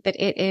 I think that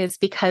it is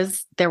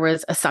because there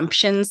was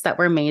assumptions that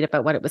were made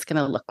about what it was going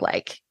to look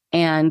like.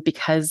 And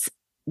because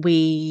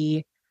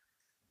it's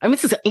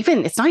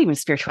not even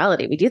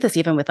spirituality. We do this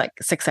even with like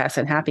success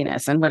and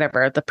happiness and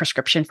whatever the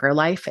prescription for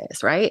life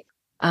is, right?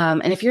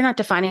 And if you're not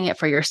defining it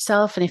for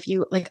yourself, and if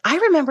you like, I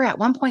remember at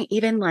one point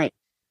even like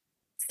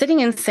sitting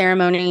in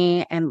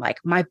ceremony and like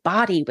my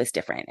body was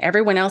different.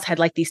 Everyone else had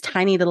like these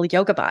tiny little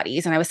yoga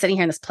bodies, and I was sitting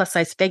here in this plus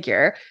size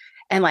figure,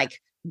 and like,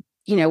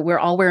 you know, we're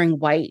all wearing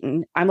white,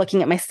 and I'm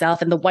looking at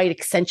myself, and the white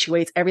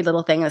accentuates every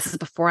little thing. This is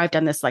before I've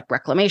done this like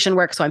reclamation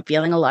work. So I'm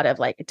feeling a lot of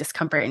like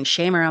discomfort and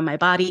shame around my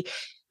body.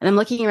 And I'm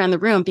looking around the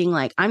room being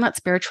like, I'm not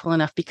spiritual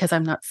enough because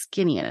I'm not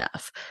skinny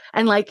enough.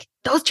 And like,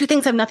 those two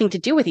things have nothing to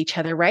do with each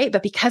other, right?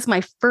 But because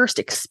my first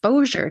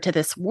exposure to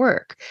this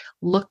work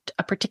looked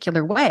a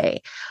particular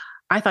way,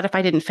 I thought if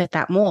I didn't fit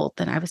that mold,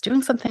 then I was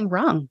doing something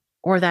wrong,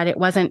 or that it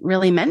wasn't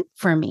really meant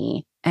for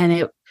me. And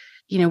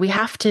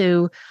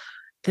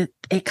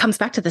it comes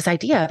back to this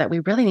idea that we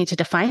really need to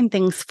define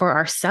things for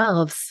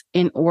ourselves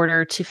in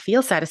order to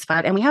feel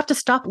satisfied. And we have to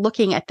stop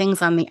looking at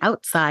things on the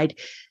outside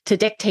to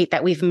dictate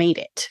that we've made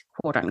it,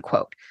 quote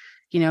unquote.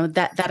 You know,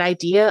 that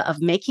idea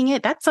of making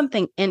it, that's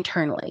something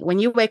internally. When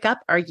you wake up,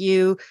 are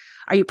you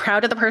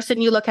proud of the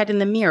person you look at in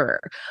the mirror?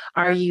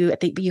 Are you,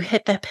 you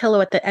hit the pillow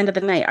at the end of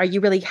the night? Are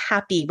you really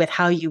happy with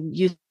how you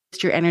used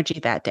your energy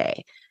that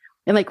day?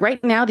 And like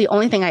right now, the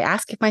only thing I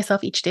ask of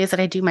myself each day is that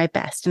I do my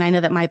best. And I know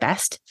that my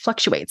best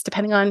fluctuates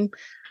depending on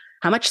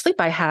how much sleep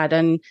I had,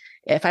 and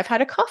if I've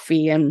had a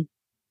coffee, and,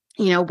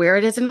 you know, where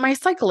it is in my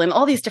cycle, and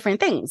all these different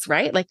things,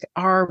 right? Like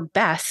our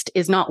best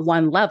is not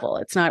one level.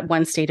 It's not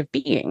one state of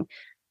being.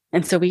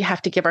 And so we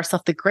have to give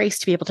ourselves the grace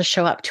to be able to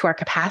show up to our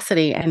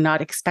capacity and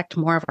not expect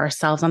more of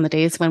ourselves on the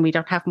days when we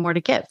don't have more to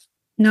give.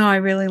 No, I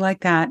really like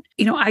that.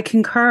 You know, I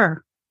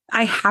concur.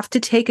 I have to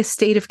take a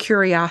state of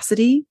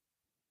curiosity,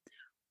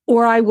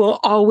 or I will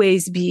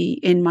always be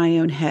in my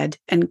own head.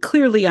 And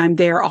clearly I'm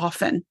there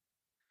often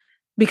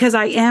because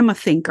I am a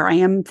thinker. I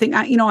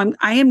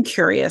am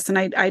curious, and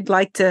I'd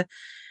like to,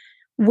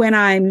 when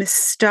I'm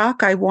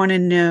stuck, I want to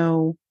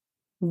know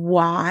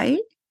why,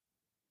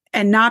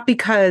 and not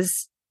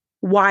because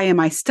why am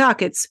I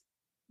stuck? It's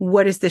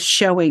what is this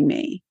showing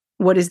me?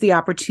 What is the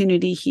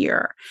opportunity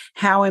here?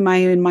 How am I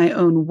in my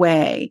own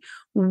way?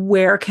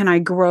 Where can I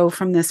grow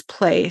from this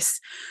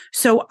place?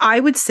 So I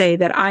would say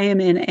that I am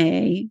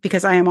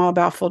because I am all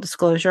about full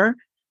disclosure,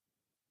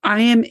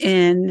 I am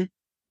in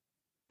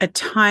a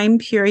time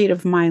period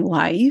of my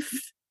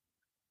life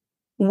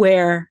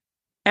where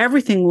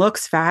everything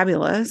looks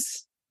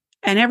fabulous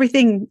and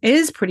everything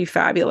is pretty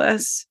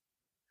fabulous,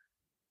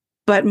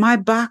 but my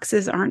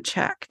boxes aren't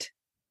checked.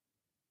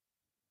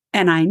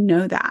 And I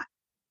know that.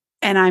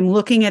 And I'm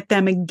looking at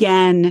them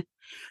again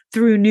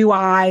through new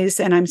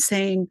eyes, and I'm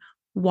saying,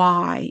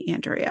 why,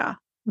 Andrea?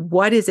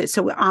 what is it?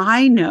 So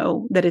I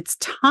know that it's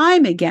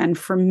time again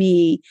for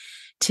me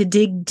to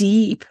dig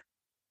deep.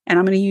 And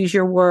I'm going to use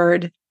your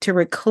word, to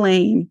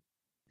reclaim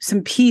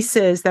some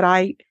pieces that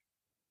I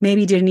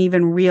maybe didn't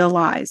even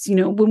realize.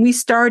 When we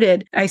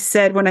started, I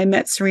said, when I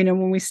met Seryna,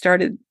 when we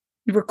started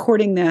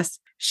recording this,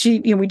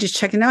 we just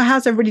checking out,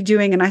 how's everybody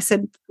doing? And I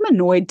said, I'm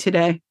annoyed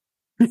today.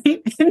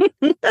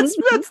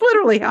 that's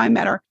literally how I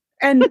met her.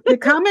 And the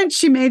comment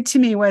she made to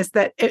me was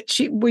that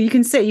you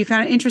can say you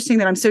found it interesting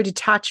that I'm so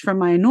detached from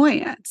my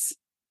annoyance.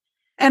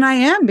 And I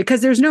am,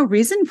 because there's no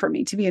reason for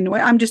me to be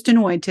annoyed. I'm just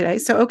annoyed today.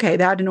 So, okay,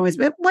 that annoys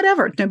me,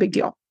 whatever. It's no big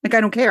deal. Like, I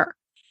don't care.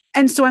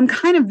 And so I'm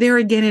kind of there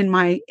again in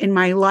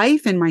my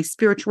life, in my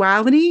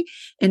spirituality,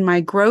 in my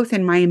growth,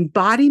 in my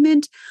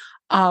embodiment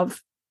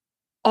of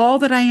all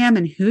that I am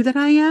and who that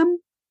I am.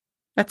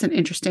 That's an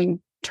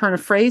interesting turn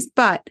of phrase,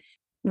 but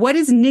what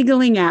is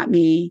niggling at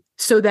me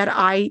so that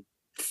I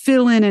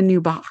fill in a new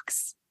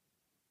box?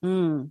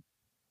 So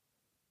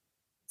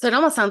it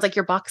almost sounds like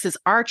your boxes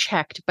are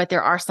checked, but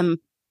there are some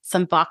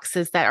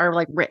boxes that are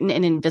like written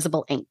in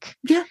invisible ink.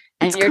 Yeah.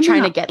 And you're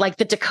trying to get like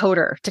the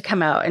decoder to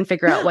come out and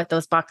figure out what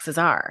those boxes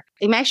are.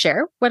 May I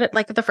share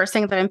the first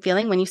thing that I'm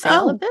feeling when you say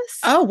all of this?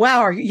 Oh,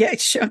 wow. Yeah.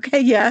 Okay.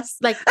 Yes.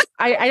 Like,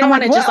 I don't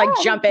want to just like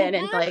jump in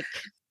and like,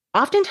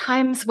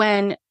 oftentimes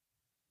when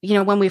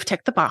we've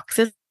ticked the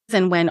boxes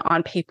and when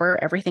on paper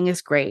everything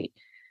is great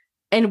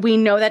and we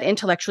know that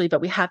intellectually,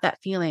 but we have that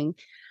feeling,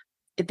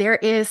 there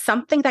is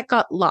something that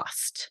got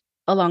lost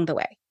along the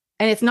way.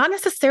 And it's not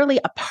necessarily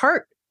a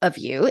part of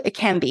you. It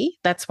can be.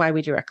 That's why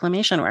we do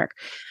reclamation work.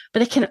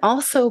 But it can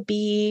also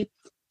be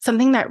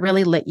something that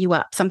really lit you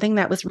up, something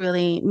that was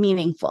really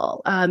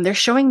meaningful. They're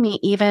showing me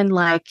even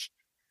like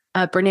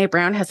Brene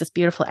Brown has this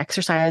beautiful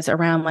exercise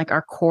around like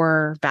our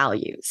core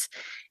values.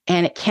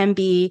 And it can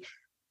be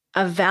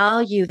a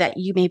value that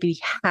you maybe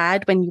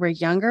had when you were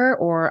younger,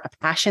 or a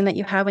passion that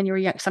you had when you were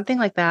young, something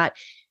like that,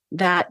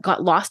 that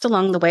got lost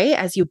along the way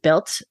as you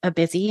built a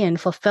busy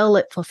and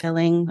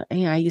fulfilling,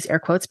 I use air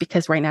quotes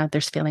because right now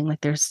there's feeling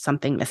like there's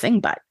something missing,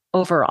 but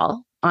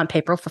overall on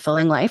paper,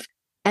 fulfilling life.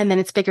 And then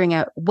it's figuring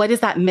out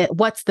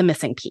what's the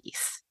missing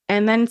piece.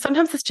 And then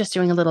sometimes it's just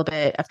doing a little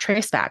bit of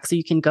trace back. So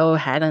you can go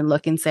ahead and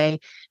look and say,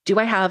 do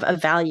I have a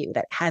value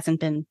that hasn't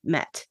been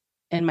met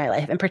in my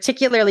life? And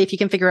particularly if you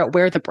can figure out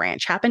where the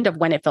branch happened of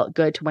when it felt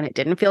good to when it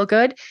didn't feel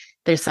good,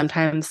 there's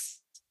sometimes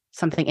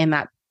something in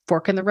that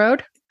fork in the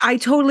road. I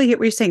totally get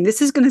what you're saying.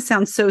 This is going to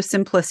sound so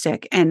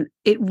simplistic, and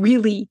it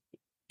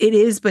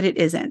is, but it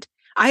isn't.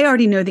 I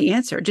already know the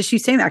answer. Just you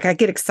saying that, I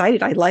get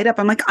excited. I light up.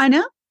 I'm like, I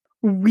know.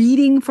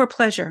 Reading for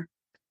pleasure.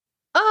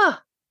 Oh,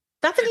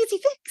 that's an easy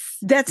fix.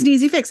 That's an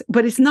easy fix,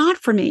 but it's not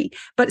for me.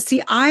 But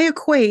see, I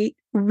equate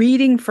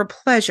reading for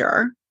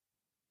pleasure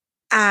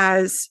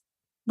as,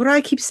 what do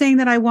I keep saying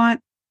that I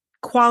want?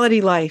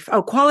 Quality life.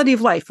 Oh, quality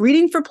of life.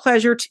 Reading for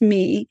pleasure to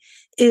me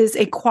is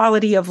a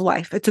quality of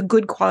life. It's a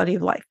good quality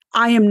of life.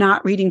 I am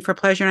not reading for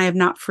pleasure, and I have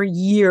not for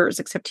years,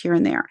 except here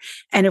and there.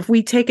 And if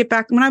we take it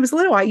back, when I was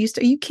little, are you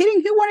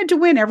kidding? Who wanted to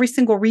win every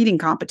single reading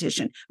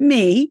competition?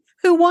 Me.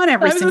 Who won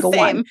every single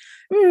one?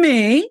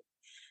 Me.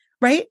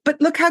 Right? But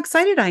look how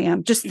excited I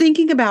am just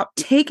thinking about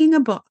taking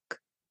a book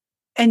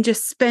and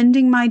just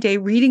spending my day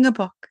reading a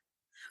book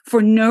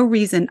for no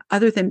reason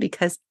other than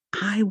because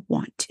I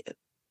want to.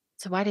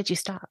 So why did you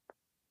stop?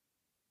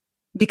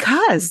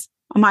 Because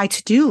on my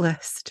to-do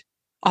list,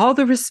 all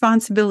the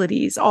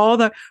responsibilities,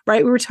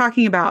 right? We were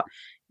talking about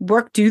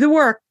do the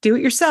work, do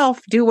it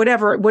yourself, do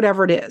whatever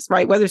it is,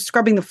 right? Whether it's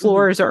scrubbing the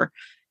floors or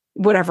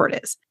whatever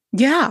it is.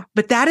 Yeah.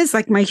 But that is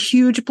like my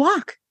huge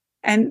block.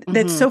 And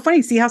that's so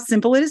funny. See how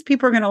simple it is?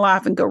 People are going to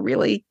laugh and go,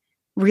 really?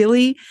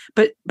 Really?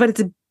 But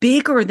it's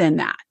bigger than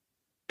that,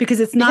 because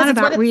it's not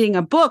about reading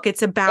a book.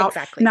 It's about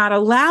not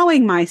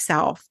allowing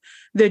myself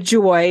the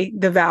joy,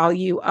 the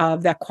value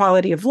of that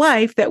quality of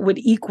life that would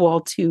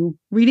equal to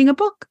reading a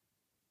book.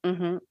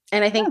 And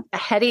I think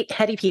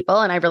heady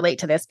people, and I relate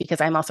to this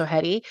because I'm also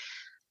heady,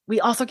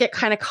 we also get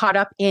kind of caught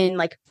up in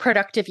like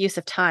productive use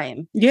of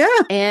time. Yeah.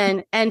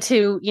 And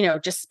to,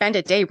 just spend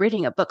a day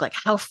reading a book, like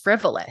how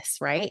frivolous,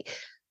 right?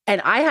 And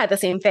I had the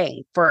same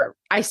thing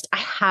I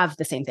have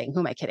the same thing.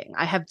 Who am I kidding?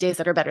 I have days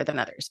that are better than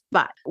others.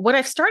 But what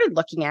I've started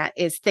looking at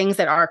is things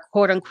that are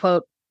quote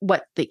unquote,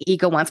 what the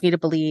ego wants me to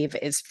believe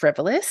is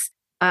frivolous.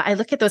 I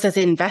look at those as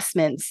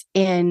investments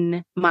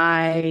in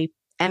my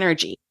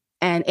energy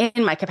and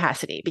in my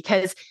capacity,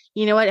 because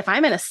you know what? If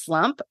I'm in a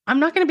slump,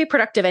 I'm not going to be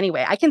productive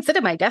anyway. I can sit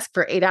at my desk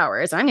for 8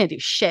 hours. I'm going to do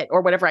shit,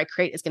 or whatever I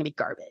create is going to be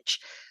garbage.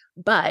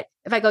 But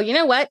if I go, you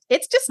know what?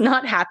 It's just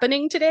not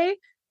happening today.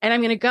 And I'm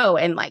going to go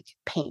and like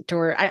paint,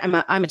 or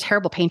I'm a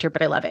terrible painter,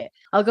 but I love it.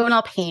 I'll go and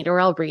I'll paint, or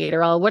I'll read,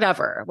 or I'll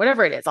whatever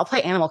it is. I'll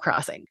play Animal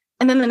Crossing.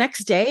 And then the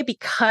next day,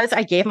 because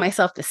I gave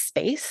myself the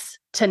space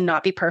to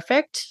not be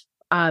perfect,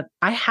 I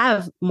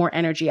have more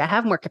energy. I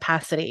have more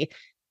capacity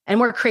and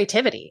more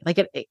creativity.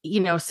 Like,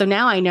 so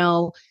now I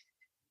know,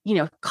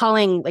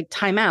 calling like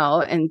time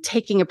out and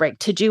taking a break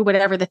to do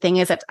whatever the thing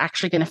is that's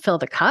actually going to fill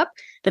the cup,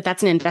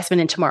 that's an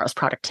investment in tomorrow's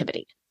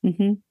productivity.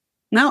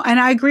 No, and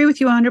I agree with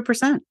you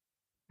 100%.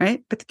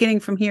 right? But getting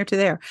from here to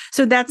there.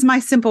 So that's my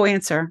simple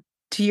answer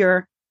to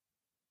your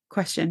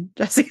question,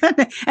 Jessica.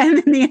 And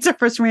then the answer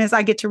for Seryna is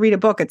I get to read a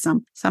book at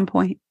some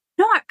point.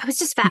 No, I was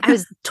just I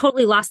was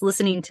totally lost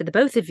listening to the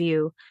both of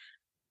you.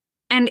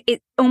 And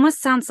it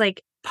almost sounds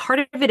like part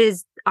of it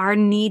is our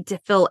need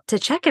to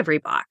check every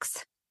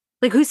box.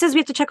 Like, who says we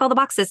have to check all the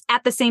boxes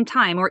at the same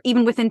time, or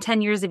even within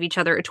 10 years of each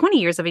other or 20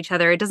 years of each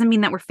other? It doesn't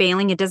mean that we're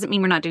failing. It doesn't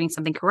mean we're not doing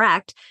something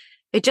correct.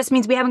 It just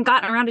means we haven't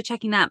gotten around to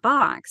checking that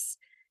box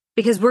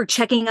because we're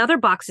checking other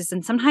boxes.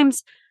 And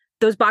sometimes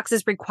those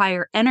boxes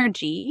require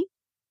energy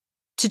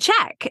to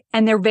check,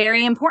 and they're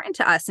very important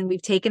to us. And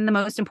we've taken the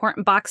most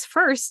important box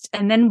first.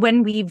 And then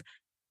when we've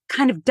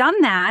kind of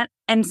done that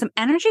and some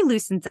energy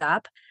loosens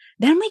up,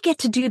 then we get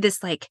to do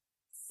this like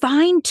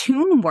fine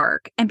tune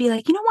work and be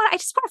like, you know what? I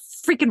just want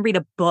to freaking read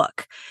a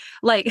book.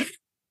 Like,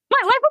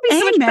 my life would be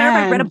so much better if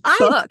I read a book.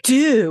 I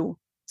do.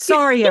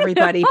 Sorry,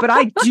 everybody, but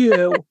I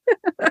do.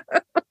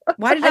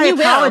 Why did I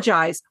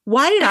apologize?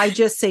 Why did I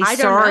just say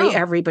sorry,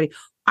 everybody?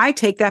 I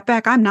take that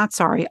back. I'm not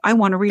sorry. I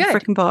want to read a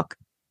freaking book.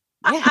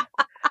 Yeah.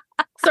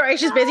 Sorry,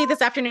 she's busy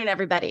this afternoon,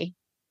 everybody.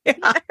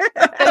 Got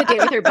a date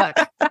with her book.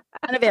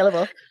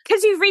 Unavailable.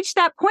 Because you've reached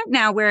that point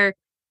now where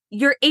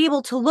you're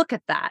able to look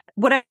at that,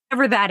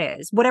 whatever that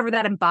is, whatever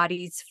that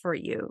embodies for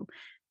you.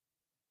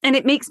 And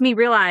it makes me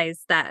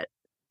realize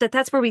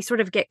that's where we sort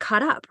of get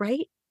caught up,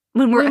 right?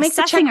 When we're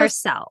assessing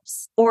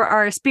ourselves or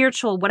our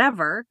spiritual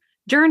whatever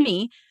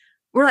journey,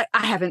 we're like,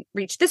 I haven't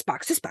reached this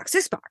box.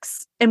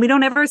 And we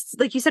don't ever,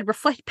 like you said,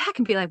 reflect back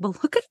and be like, well,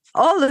 look at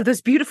all of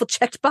those beautiful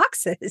checked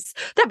boxes.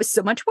 That was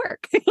so much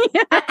work.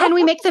 And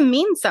we make them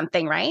mean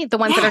something, right? The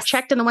ones that are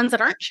checked and the ones that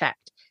aren't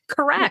checked.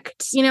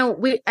 Correct. You know,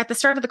 we at the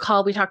start of the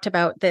call, we talked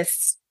about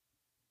this.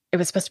 It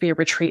was supposed to be a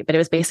retreat, but it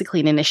was basically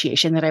an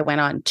initiation that I went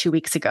on 2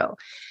 weeks ago.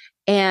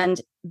 And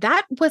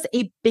that was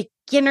a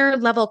beginner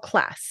level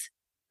class.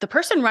 The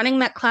person running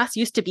that class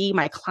used to be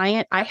my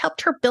client. I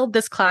helped her build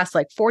this class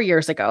like 4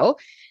 years ago.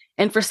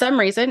 And for some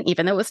reason,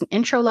 even though it was an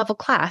intro level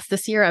class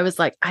this year, I was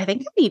like, I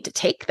think I need to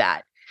take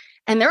that.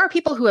 And there are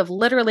people who have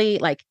literally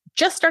like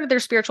just started their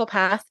spiritual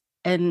path,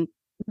 and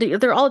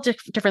they're all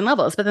different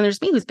levels. But then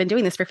there's me who's been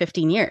doing this for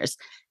 15 years.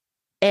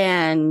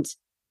 And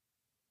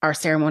our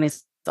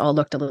ceremonies all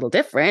looked a little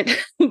different,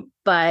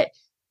 but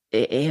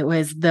it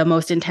was the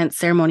most intense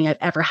ceremony I've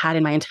ever had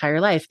in my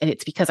entire life. And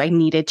it's because I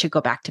needed to go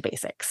back to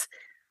basics.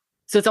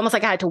 So it's almost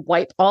like I had to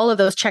wipe all of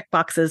those check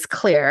boxes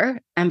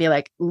clear and be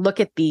like, look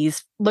at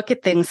things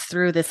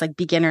through this like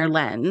beginner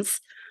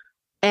lens.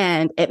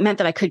 And it meant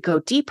that I could go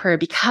deeper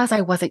because I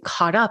wasn't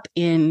caught up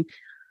in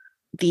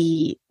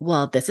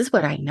this is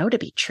what I know to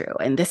be true.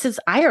 And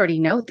I already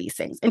know these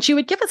things. And she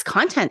would give us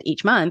content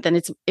each month.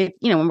 And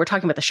when we're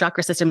talking about the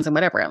chakra systems and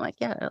whatever, I'm like,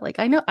 yeah, like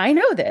I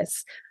know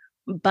this,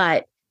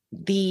 but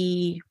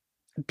the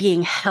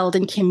being held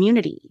in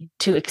community,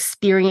 to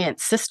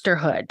experience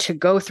sisterhood, to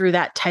go through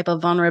that type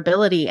of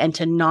vulnerability and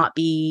to not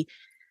be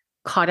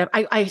caught up.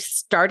 I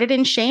started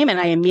in shame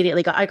and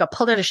I got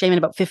pulled out of shame in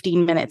about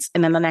 15 minutes.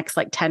 And then the next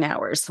like 10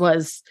 hours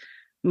was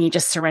me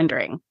just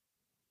surrendering.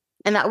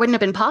 And that wouldn't have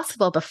been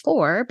possible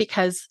before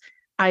because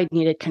I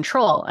needed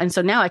control. And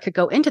so now I could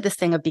go into this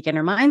thing of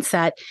beginner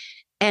mindset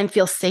and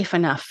feel safe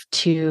enough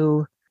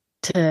to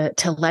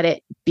let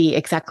it be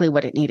exactly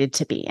what it needed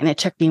to be. And it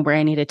took me where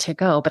I needed to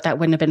go. But that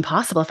wouldn't have been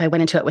possible if I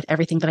went into it with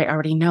everything that I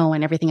already know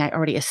and everything I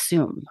already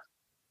assume.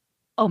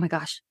 Oh my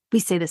gosh. We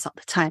say this all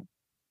the time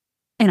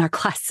in our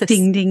classes.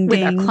 Ding, ding, with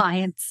ding. Our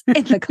clients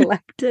in the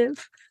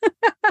collective.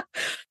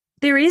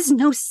 There is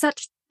no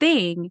such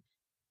thing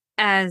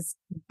as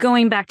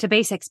going back to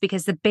basics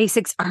because the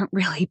basics aren't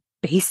really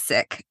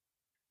basic.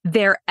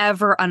 They're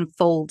ever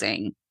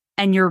unfolding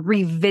and you're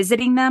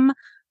revisiting them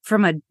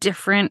from a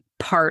different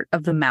part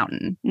of the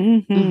mountain.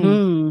 Mm-hmm.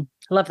 Mm-hmm.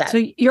 Love that.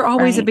 So you're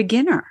always a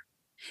beginner.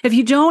 If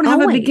you don't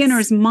have a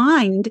beginner's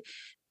mind,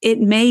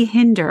 it may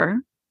hinder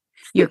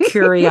your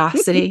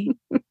curiosity,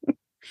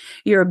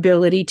 your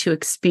ability to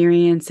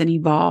experience and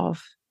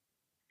evolve.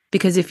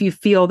 Because if you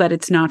feel that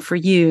it's not for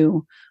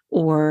you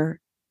or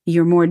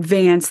you're more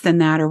advanced than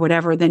that or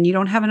whatever, then you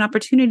don't have an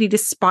opportunity to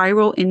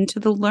spiral into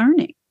the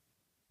learning.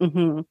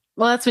 Mm-hmm.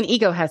 Well, that's when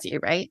ego has you,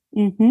 right?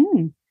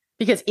 Mm-hmm.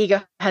 Because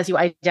ego has you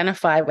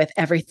identify with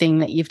everything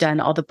that you've done,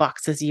 all the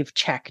boxes you've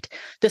checked,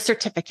 the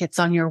certificates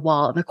on your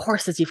wall, and the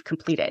courses you've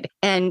completed.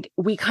 And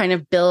we kind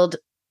of build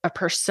a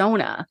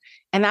persona,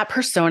 and that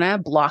persona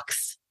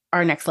blocks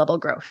our next level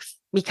growth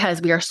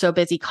because we are so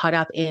busy caught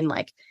up in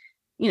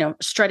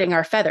strutting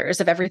our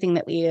feathers of everything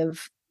that we have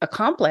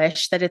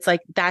accomplished that it's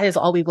like, that is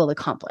all we will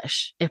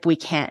accomplish if we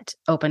can't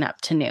open up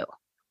to new.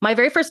 My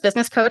very first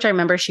business coach, I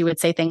remember she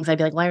would say things. I'd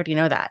be like, well, I already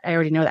know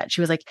that.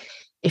 She was like,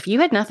 if you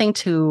had nothing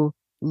to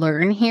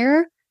learn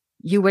here,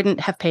 you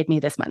wouldn't have paid me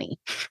this money.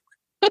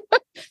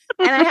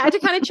 And I had to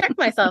kind of check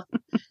myself,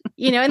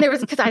 and there was,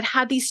 because I'd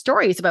had these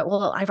stories about,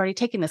 well, I've already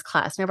taken this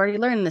class and I've already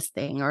learned this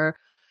thing, or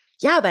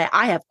but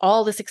I have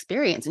all this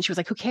experience. And she was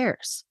like, who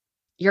cares?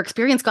 Your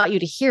experience got you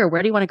to here.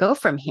 Where do you want to go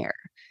from here?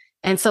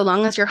 And so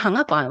long as you're hung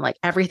up on like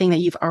everything that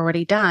you've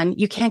already done,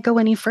 you can't go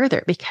any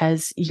further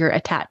because you're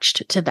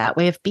attached to that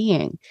way of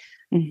being.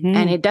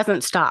 And it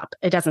doesn't stop.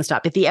 It doesn't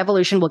stop. But the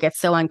evolution will get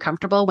so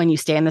uncomfortable when you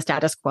stay in the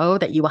status quo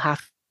that you will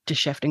have to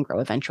shift and grow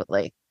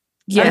eventually.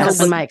 Yes.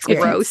 That's my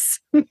experience.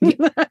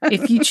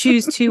 If you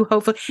choose to,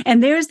 hopefully.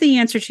 And there's the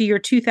answer to your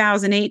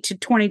 2008 to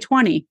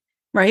 2020,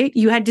 right?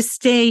 You had to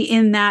stay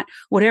in that,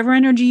 whatever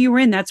energy you were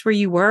in, that's where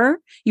you were.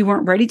 You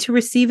weren't ready to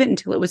receive it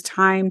until it was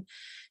time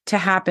to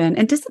happen.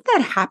 And doesn't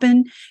that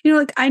happen?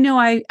 Like I know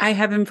I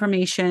have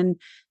information.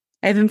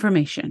 I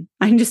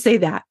can just say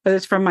that, but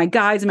it's from my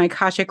guides and my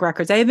Akashic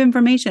records. I have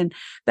information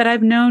that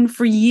I've known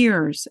for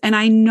years, and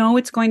I know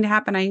it's going to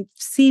happen. I've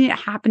seen it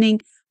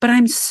happening, but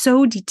I'm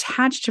so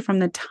detached from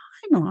the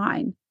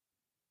timeline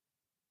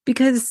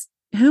because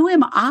who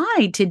am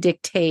I to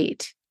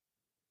dictate?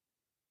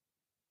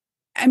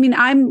 I mean,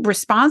 I'm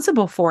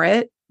responsible for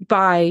it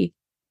by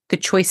the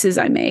choices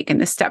I make and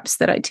the steps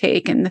that I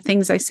take and the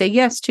things I say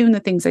yes to and the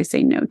things I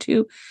say no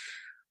to.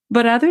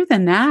 But other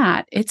than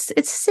that, it's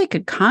a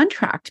sacred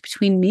contract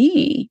between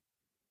me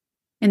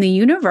and the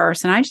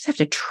universe. And I just have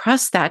to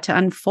trust that to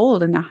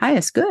unfold in the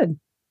highest good.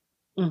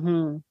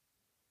 Mm-hmm.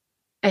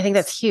 I think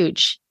that's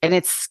huge. And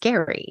it's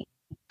scary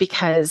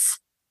because,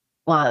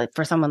 well,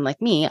 for someone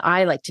like me,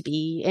 I like to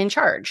be in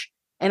charge.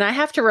 And I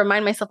have to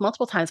remind myself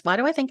multiple times, why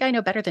do I think I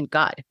know better than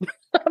God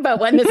about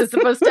when this is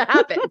supposed to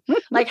happen?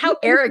 Like, how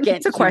arrogant.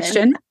 It's a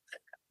question.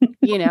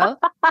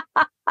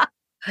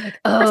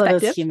 Oh,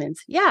 those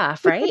humans. Yeah.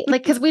 Right.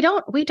 Like, cause we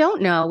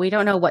don't know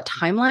what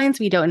timelines,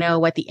 we don't know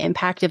what the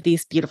impact of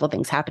these beautiful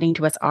things happening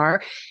to us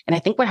are. And I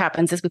think what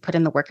happens is we put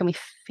in the work and we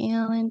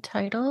feel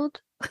entitled.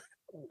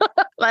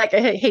 Like,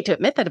 I hate to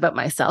admit that about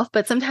myself,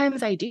 but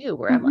sometimes I do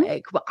where I'm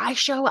like, well, I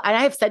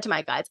have said to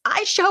my guides,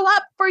 I show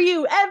up for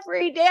you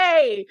every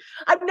day.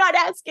 I'm not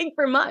asking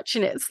for much.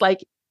 And it's like,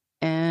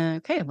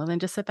 okay, well then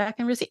just sit back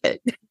and receive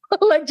it.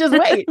 Like, just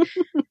wait.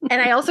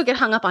 And I also get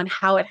hung up on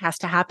how it has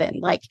to happen.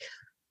 Like,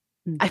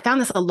 I found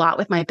this a lot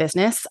with my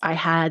business. I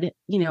had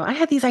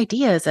these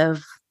ideas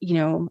of,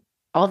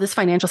 all this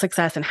financial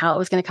success and how it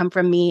was going to come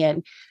from me.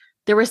 And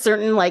there were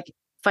certain like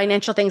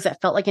financial things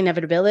that felt like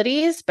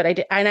inevitabilities, but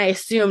I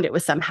assumed it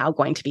was somehow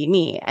going to be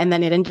me. And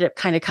then it ended up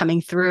kind of coming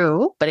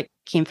through, but it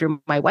came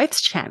through my wife's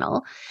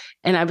channel.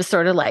 And I was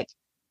sort of like,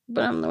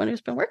 but I'm the one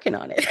who's been working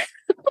on it.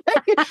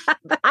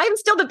 I'm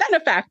still the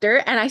benefactor.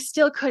 And I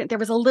still couldn't. There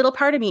was a little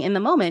part of me in the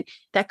moment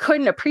that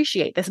couldn't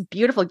appreciate this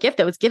beautiful gift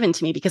that was given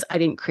to me because I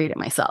didn't create it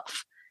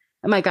myself.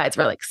 And my guides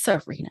were like,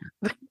 Seryna,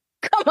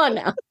 come on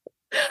now.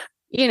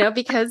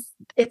 Because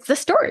it's the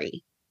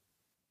story.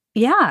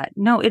 Yeah,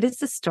 no, it is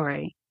the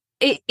story.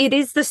 It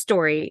is the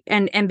story.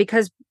 And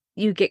because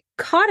you get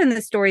caught in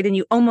the story, then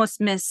you almost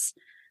miss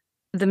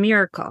the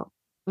miracle.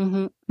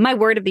 Mm-hmm. My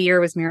word of the year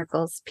was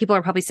miracles. People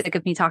are probably sick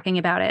of me talking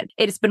about it.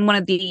 It's been one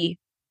of the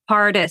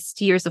hardest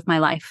years of my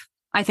life,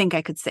 I think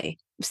I could say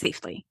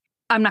safely.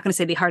 I'm not going to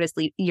say the hardest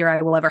year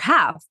I will ever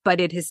have, but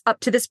it is up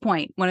to this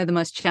point one of the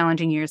most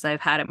challenging years I've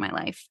had in my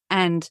life.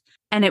 And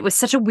it was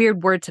such a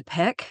weird word to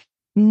pick,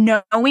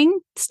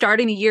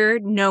 starting the year,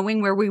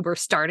 knowing where we were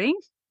starting.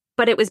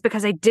 But it was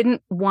because I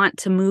didn't want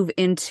to move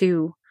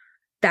into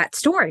that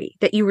story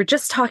that you were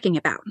just talking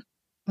about.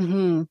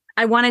 Mm-hmm.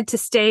 I wanted to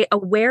stay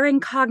aware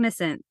and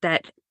cognizant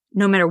that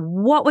no matter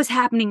what was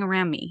happening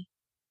around me,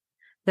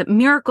 that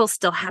miracles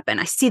still happen.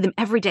 I see them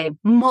every day,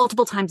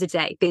 multiple times a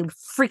day. They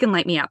freaking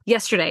light me up.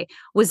 Yesterday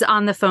was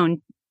on the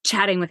phone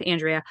chatting with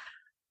Andrea.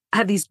 I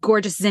have these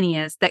gorgeous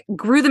zinnias that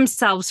grew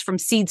themselves from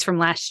seeds from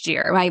last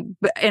year.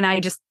 I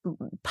just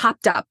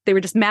popped up. They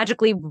were just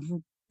magically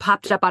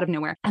popped up out of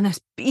nowhere. And this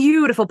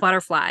beautiful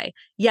butterfly,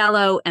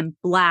 yellow and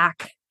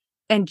black,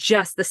 and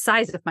just the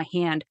size of my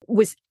hand,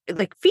 was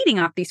like feeding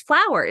off these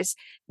flowers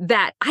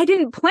that I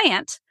didn't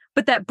plant,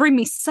 but that bring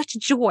me such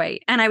joy.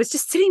 And I was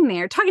just sitting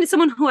there talking to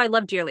someone who I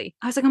love dearly.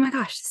 I was like, oh my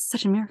gosh, this is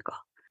such a miracle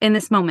in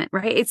this moment,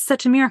 right? It's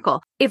such a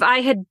miracle. If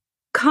I had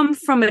come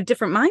from a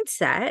different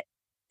mindset,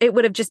 it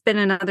would have just been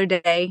another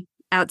day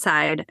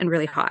outside and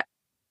really hot.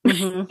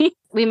 Mm-hmm.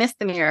 We miss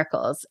the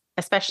miracles,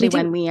 especially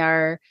when we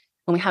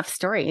have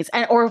stories,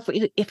 or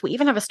if we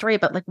even have a story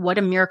about like what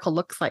a miracle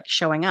looks like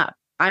showing up.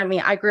 I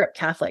mean, I grew up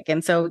Catholic,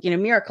 and so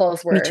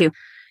miracles were, me too.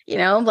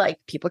 Like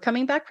people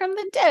coming back from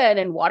the dead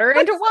and water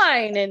into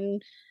wine,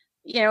 and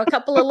a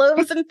couple of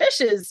loaves and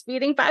fishes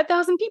feeding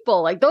 5,000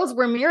 people. Like those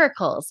were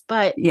miracles.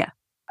 But yeah.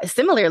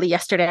 Similarly,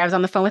 yesterday I was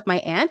on the phone with my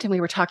aunt and we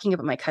were talking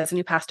about my cousin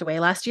who passed away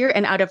last year.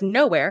 And out of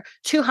nowhere,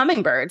 2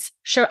 hummingbirds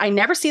I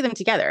never see them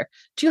together.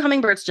 2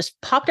 hummingbirds just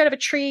popped out of a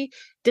tree,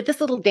 did this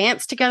little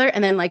dance together,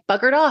 and then like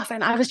buggered off.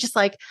 And I was just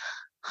like,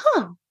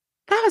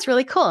 that was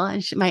really cool.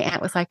 And my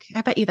aunt was like,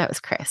 I bet you that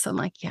was Chris. I'm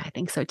like, yeah, I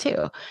think so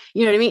too.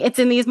 You know what I mean? It's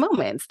in these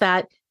moments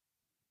that,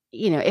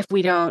 if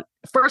we don't,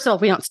 first of all,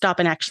 we don't stop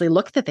and actually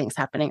look at the things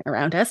happening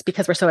around us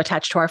because we're so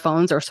attached to our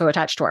phones or so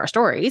attached to our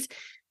stories.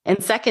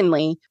 And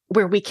secondly,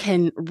 where we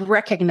can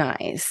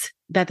recognize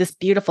that this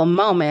beautiful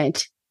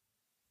moment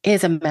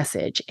is a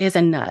message, is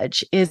a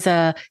nudge, is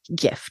a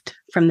gift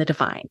from the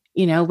divine.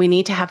 We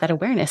need to have that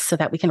awareness so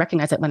that we can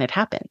recognize it when it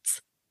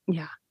happens.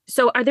 Yeah.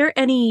 So are there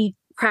any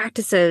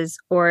practices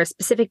or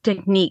specific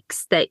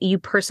techniques that you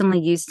personally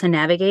use to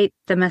navigate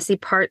the messy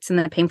parts and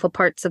the painful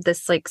parts of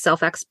this like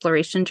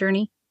self-exploration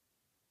journey?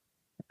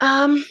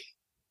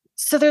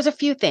 So there's a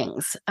few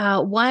things.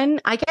 One,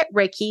 I get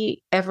Reiki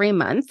every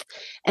month,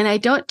 and I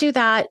don't do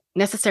that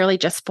necessarily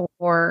just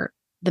for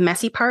the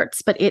messy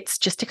parts, but it's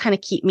just to kind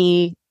of keep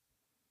me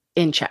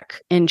in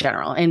check in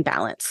general, in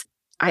balance.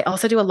 I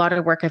also do a lot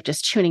of work of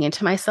just tuning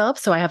into myself.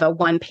 So I have a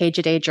 1 page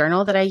a day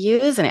journal that I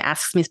use, and it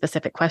asks me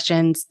specific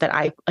questions that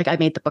I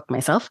made the book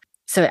myself.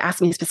 So it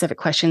asks me specific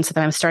questions so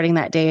that I'm starting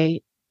that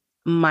day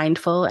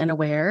mindful and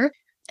aware.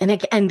 And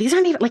again, these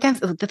aren't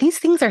even these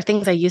things are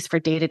things I use for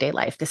day-to-day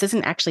life. This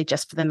isn't actually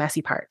just for the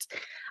messy parts.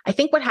 I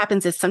think what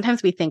happens is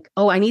sometimes we think,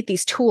 oh, I need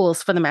these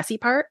tools for the messy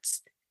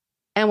parts.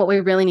 And what we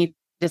really need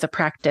is a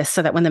practice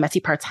so that when the messy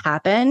parts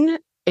happen,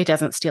 it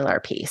doesn't steal our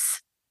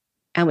peace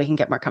and we can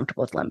get more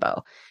comfortable with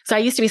limbo. So I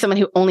used to be someone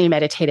who only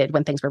meditated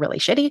when things were really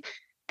shitty.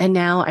 And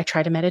now I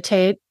try to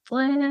meditate.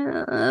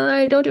 Well,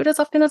 I don't do it as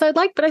often as I'd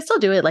like, but I still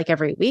do it like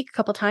every week, a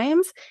couple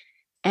times.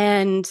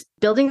 And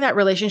building that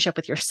relationship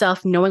with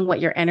yourself, knowing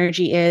what your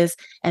energy is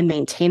and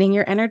maintaining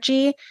your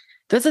energy,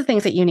 those are the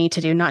things that you need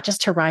to do, not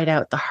just to ride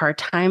out the hard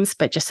times,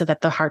 but just so that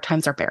the hard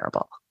times are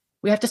bearable.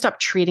 We have to stop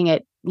treating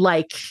it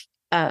like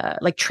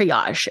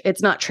triage.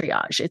 It's not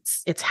triage.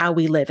 It's how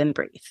we live and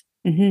breathe.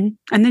 Mm-hmm.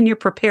 And then you're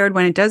prepared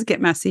when it does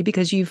get messy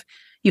because you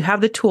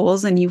have the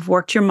tools and you've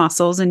worked your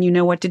muscles and you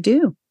know what to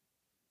do.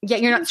 Yeah,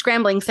 you're not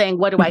scrambling saying,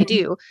 what do I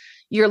do?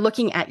 You're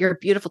looking at your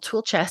beautiful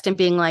tool chest and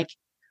being like,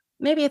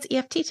 maybe it's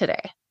EFT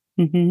today.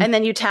 Mm-hmm. And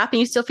then you tap and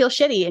you still feel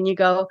shitty and you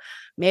go,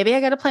 maybe I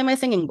got to play my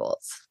singing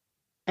bowls.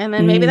 And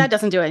then maybe that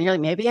doesn't do it. And you're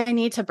like, maybe I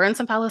need to burn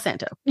some Palo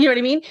Santo. You know what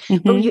I mean?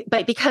 Mm-hmm.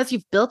 But because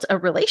you've built a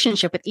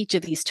relationship with each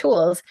of these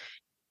tools,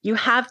 you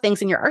have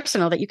things in your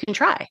arsenal that you can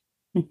try.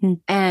 Mm-hmm.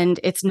 And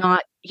it's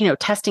not,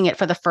 testing it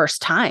for the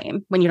first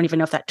time when you don't even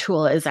know if that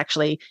tool is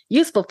actually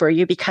useful for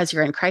you because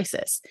you're in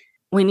crisis.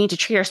 We need to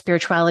treat our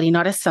spirituality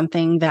not as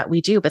something that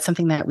we do, but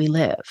something that we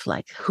live,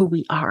 like who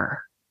we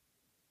are.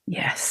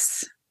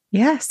 Yes.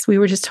 Yes. We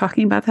were just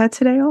talking about that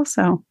today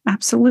also.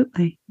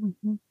 Absolutely.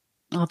 Mm-hmm.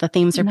 All the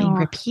themes are being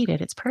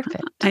repeated. It's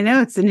perfect. I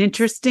know. It's an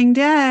interesting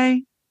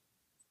day.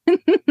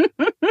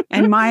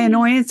 And my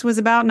annoyance was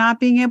about not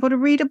being able to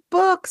read a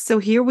book. So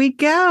here we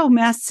go.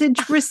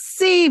 Message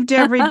received,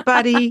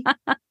 everybody.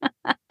 Can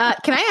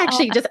I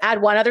actually just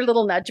add one other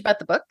little nudge about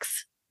the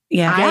books?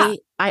 Yeah.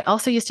 I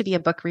also used to be a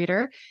book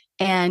reader.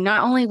 And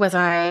not only was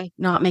I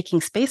not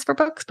making space for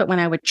books, but when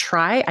I would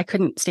try, I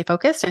couldn't stay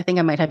focused. I think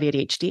I might have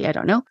ADHD. I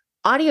don't know.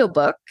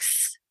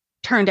 Audiobooks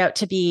turned out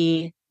to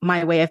be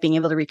my way of being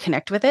able to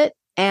reconnect with it.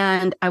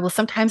 And I will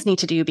sometimes need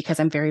to do, because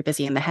I'm very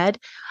busy in the head,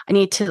 I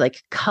need to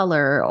like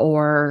color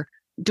or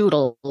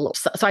doodle.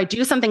 So I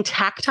do something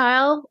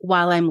tactile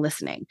while I'm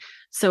listening.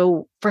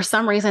 So for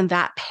some reason,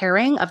 that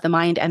pairing of the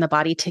mind and the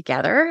body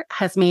together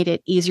has made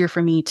it easier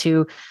for me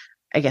to,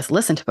 I guess,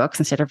 listen to books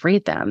instead of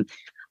read them.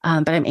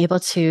 But I'm able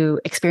to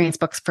experience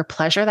books for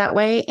pleasure that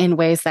way in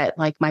ways that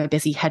like my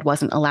busy head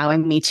wasn't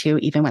allowing me to,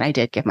 even when I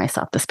did give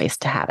myself the space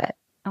to have it.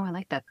 Oh, I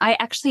like that. I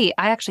actually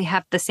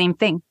have the same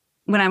thing.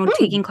 When I'm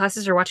taking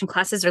classes or watching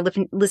classes or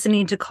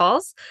listening to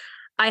calls,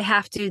 I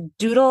have to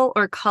doodle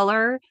or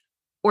color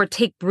or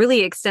take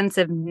really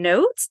extensive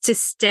notes to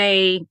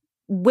stay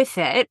with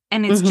it.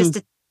 And it's just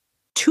a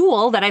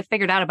tool that I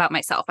figured out about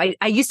myself. I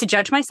used to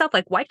judge myself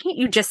like, why can't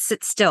you just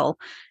sit still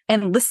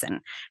and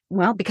listen?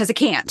 Well, because I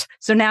can't.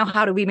 So now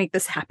how do we make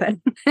this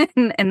happen?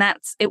 and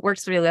it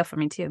works really well for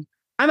me too.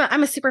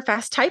 I'm a super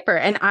fast typer.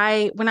 And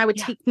when I would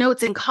take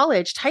notes in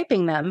college,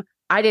 typing them,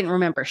 I didn't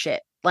remember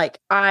shit. Like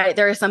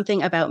there is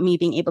something about me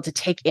being able to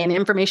take in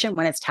information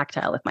when it's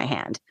tactile with my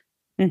hand.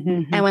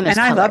 Mm-hmm. And when there's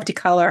I color. love to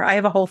color. I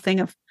have a whole thing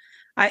of,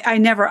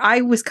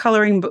 I was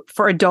coloring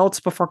for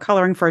adults before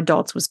coloring for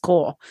adults was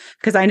cool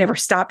because I never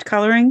stopped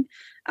coloring.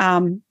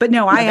 But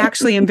no, I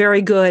actually am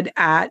very good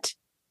at,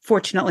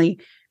 fortunately,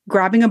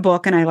 grabbing a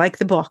book, and I like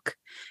the book,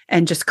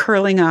 and just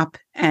curling up,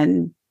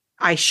 and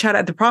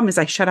the problem is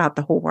I shut out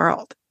the whole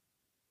world.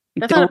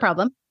 That's not a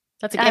problem.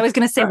 That's I was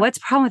going to say, what's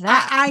the problem with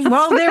that?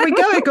 Well, there we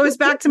go. It goes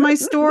back to my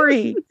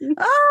story.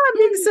 I'm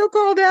being so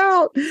called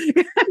out.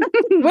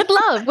 With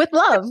love. With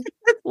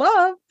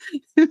love.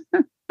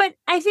 But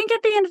I think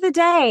at the end of the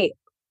day,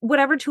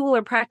 whatever tool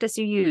or practice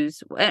you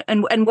use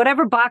and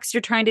whatever box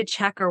you're trying to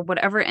check or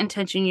whatever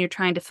intention you're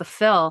trying to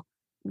fulfill,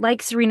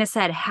 like Seryna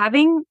said,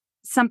 having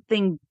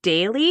something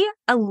daily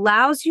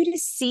allows you to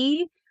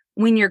see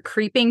when you're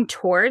creeping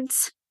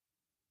towards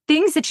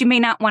things that you may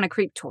not want to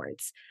creep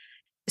towards.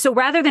 So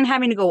rather than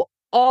having to go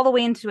all the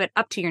way into it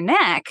up to your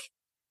neck,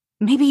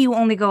 maybe you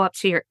only go up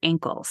to your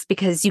ankles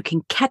because you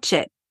can catch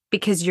it,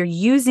 because you're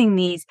using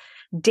these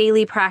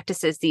daily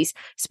practices, these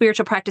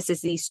spiritual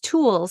practices, these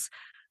tools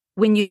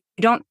when you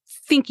don't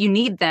think you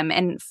need them.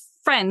 And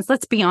friends,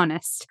 let's be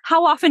honest.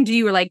 How often do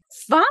you are like,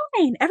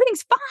 fine,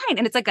 everything's fine.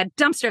 And it's like a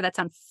dumpster that's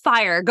on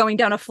fire going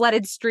down a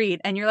flooded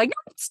street. And you're like,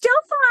 no, it's still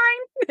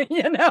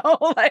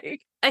fine.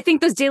 I think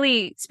those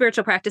daily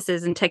spiritual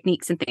practices and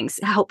techniques and things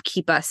help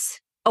keep us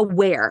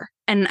aware.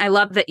 And I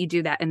love that you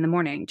do that in the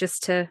morning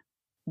just to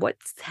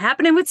what's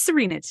happening with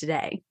Seryna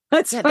today.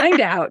 Let's find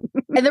out.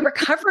 And the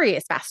recovery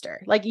is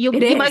faster. Like you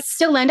might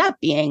still end up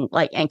being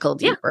like ankle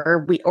deep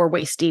or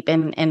waist deep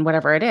in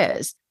whatever it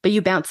is, but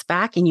you bounce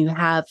back and you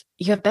have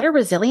better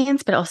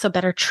resilience, but also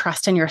better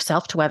trust in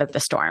yourself to weather the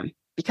storm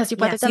because you've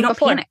weathered them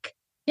before. Panic.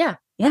 Yeah.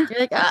 Yeah. You're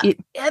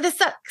like, this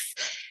sucks.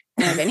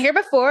 And I've been here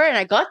before and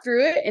I got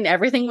through it and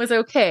everything was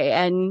okay.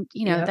 And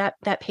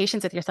that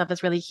patience with yourself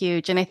is really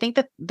huge. And I think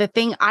that the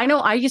thing I know,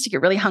 I used to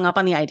get really hung up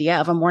on the idea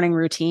of a morning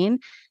routine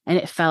and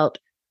it felt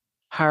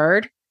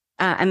hard.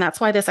 And that's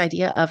why this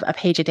idea of a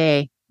page a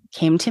day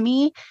came to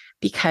me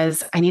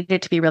because I needed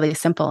it to be really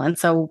simple. And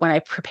so when I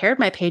prepared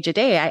my page a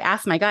day, I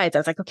asked my guides, I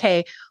was like,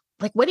 okay,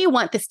 like, what do you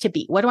want this to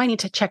be? What do I need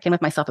to check in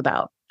with myself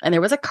about? And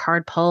there was a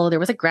card pull, there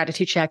was a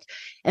gratitude check.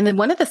 And then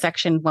one of the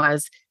section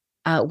was,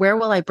 where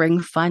will I bring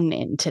fun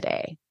in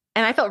today?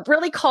 And I felt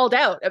really called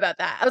out about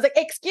that. I was like,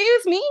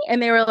 excuse me.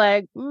 And they were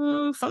like,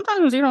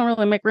 sometimes you don't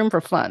really make room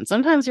for fun.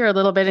 Sometimes you're a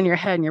little bit in your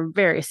head and you're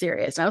very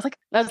serious. And I was like,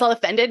 I was all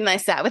offended and I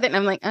sat with it and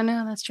I'm like, oh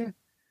no, that's true.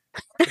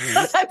 The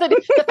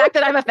fact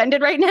that I'm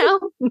offended right now,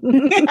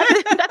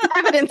 that's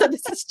evidence that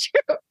this is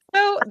true.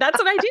 So that's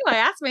what I do. I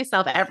ask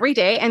myself every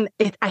day, and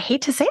I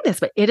hate to say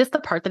this, but it is the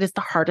part that is the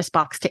hardest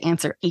box to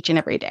answer each and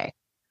every day.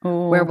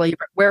 Oh. Where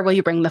will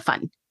you bring the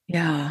fun?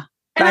 Yeah,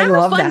 and I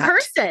love a fun that.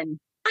 person.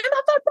 I'm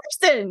a fun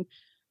person,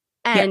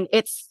 and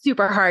it's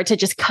super hard to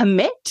just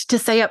commit to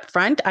say up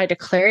front, I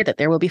declare that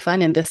there will be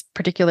fun in this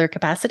particular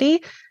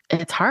capacity.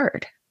 It's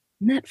hard.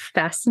 Isn't that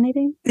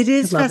fascinating? It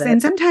is fascinating.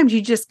 And sometimes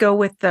you just go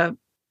with the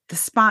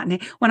spot.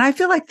 When I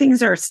feel like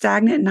things are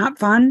stagnant and not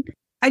fun,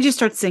 I just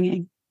start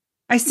singing.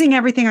 I sing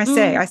everything I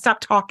say. I stop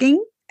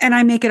talking and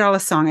I make it all a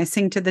song. I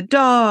sing to the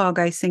dog.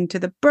 I sing to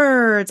the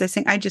birds.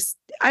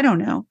 I don't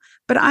know,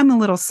 but I'm a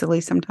little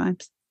silly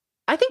sometimes.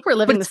 I think we're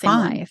living the same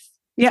life.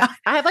 Yeah.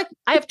 I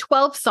have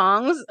 12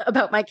 songs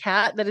about my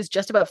cat that is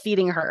just about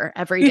feeding her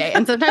every day.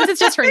 And sometimes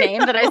it's just her name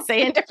that I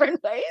say in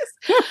different ways.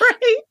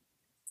 Right.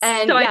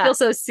 And so I feel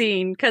so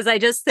seen because I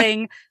just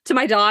sang to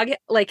my dog,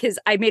 like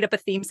I made up a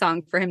theme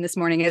song for him this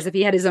morning as if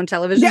he had his own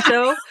television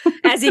show.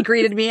 As he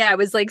greeted me, I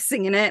was like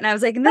singing it and I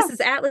was like, and this is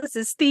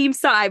Atlas's theme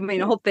song. I mean,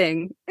 the whole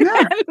thing.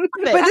 Yeah.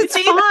 But it's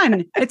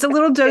fun. It's a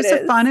little dose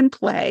of fun and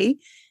play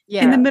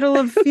in the middle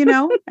of,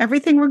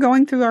 everything we're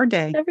going through our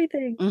day.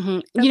 Everything.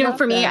 Mm-hmm.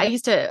 For me, I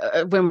used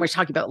to, when we're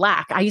talking about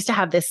lack, I used to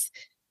have this,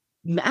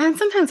 and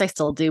sometimes I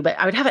still do, but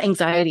I would have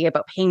anxiety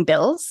about paying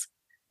bills.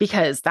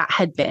 Because that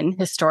had been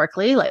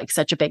historically like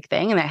such a big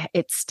thing. And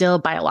it's still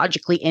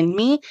biologically in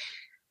me.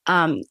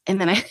 And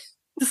then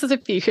this was a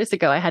few years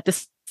ago, I had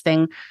this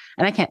thing,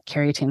 and I can't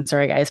carry a tune,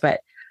 sorry guys,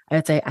 but I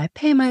would say, I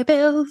pay my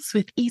bills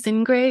with ease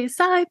and grace.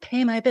 I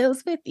pay my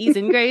bills with ease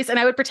and grace. And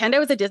I would pretend I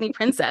was a Disney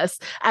princess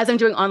as I'm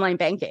doing online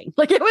banking.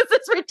 Like it was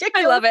this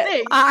ridiculous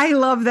thing. I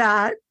love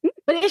that.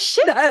 But it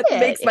shifted. That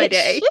makes my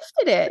day. It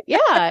shifted it.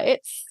 Yeah.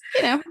 It's,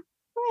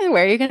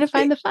 where are you going to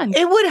find the fun?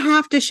 It would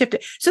have to shift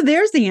it. So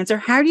there's the answer.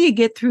 How do you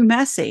get through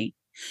messy?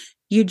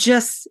 You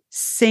just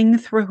sing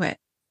through it.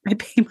 I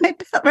pay my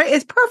bill, right?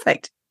 It's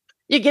perfect.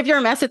 You give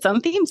your mess its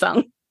own theme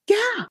song.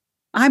 Yeah.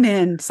 I'm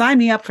in. Sign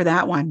me up for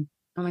that one.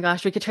 Oh my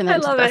gosh, we could turn that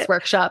into the best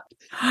workshop.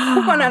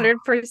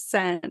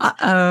 100%.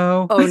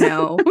 Uh-oh. Oh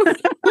no.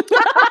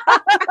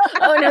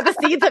 Oh no, the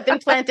seeds have been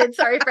planted.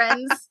 Sorry,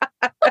 friends.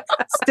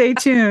 Stay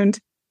tuned.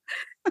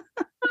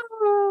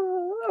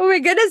 Oh my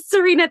goodness,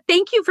 Seryna,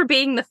 thank you for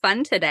being the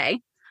fun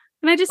today.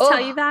 Can I just tell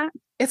you that?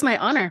 It's my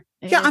honor.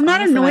 I'm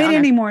not annoyed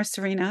anymore,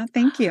 Seryna.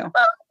 Thank you.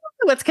 Well,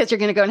 that's because you're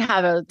going to go and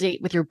have a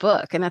date with your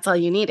book, and that's all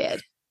you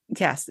needed.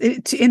 Yes.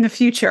 In the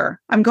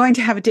future, I'm going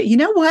to have a date. You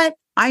know what?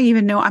 I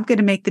even know I'm going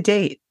to make the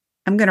date.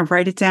 I'm going to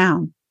write it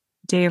down.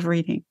 Day of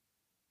reading.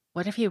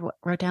 What if you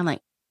wrote down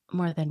like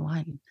more than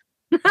one?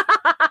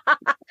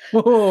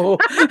 Whoa.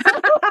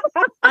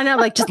 I know,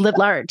 like just live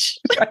large.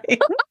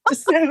 Right?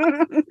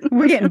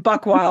 We're getting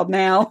buck wild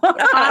now.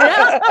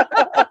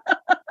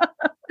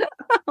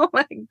 Oh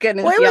my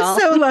goodness. Well, it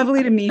was so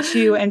lovely to meet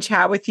you and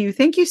chat with you.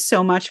 Thank you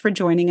so much for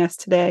joining us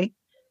today.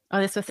 Oh,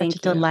 this was such a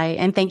delight.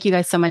 And thank you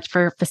guys so much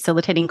for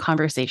facilitating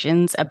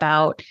conversations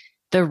about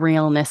the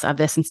realness of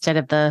this instead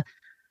of the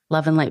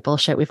love and light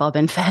bullshit we've all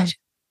been fed.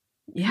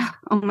 Yeah.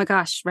 Oh my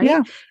gosh. Right.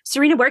 Yeah.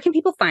 Seryna, where can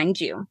people find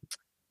you?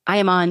 I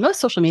am on most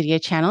social media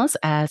channels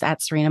as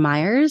 @Seryna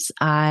Myers.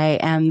 I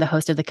am the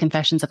host of the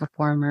Confessions of a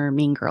Former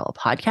Mean Girl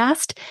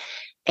podcast.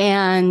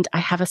 And I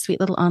have a sweet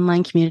little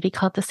online community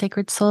called the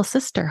Sacred Soul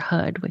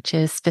Sisterhood, which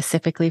is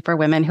specifically for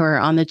women who are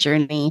on the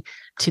journey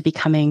to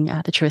becoming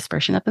the truest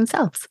version of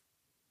themselves.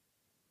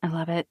 I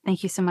love it.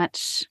 Thank you so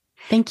much.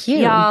 Thank you.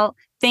 Y'all,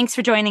 thanks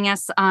for joining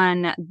us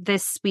on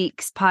this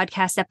week's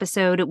podcast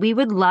episode. We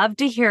would love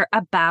to hear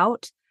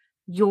about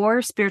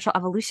your spiritual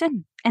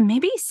evolution and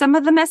maybe some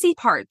of the messy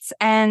parts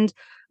and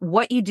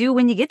what you do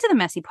when you get to the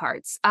messy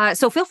parts.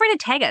 So feel free to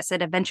tag us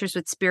at Adventures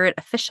with Spirit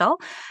Official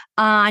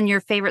on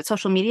your favorite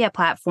social media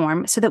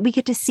platform so that we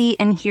get to see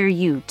and hear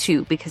you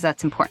too, because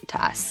that's important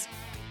to us.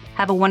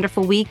 Have a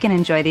wonderful week and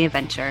enjoy the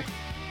adventure.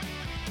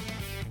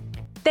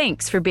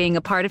 Thanks for being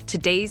a part of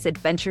today's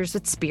Adventures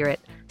with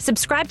Spirit.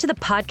 Subscribe to the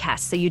podcast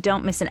so you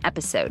don't miss an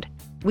episode.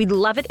 We'd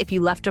love it if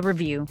you left a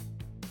review.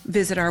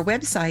 Visit our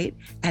website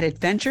at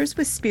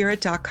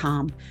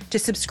adventureswithspirit.com to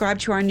subscribe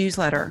to our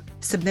newsletter,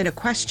 submit a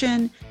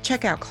question,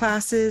 check out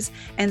classes,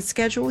 and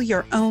schedule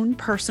your own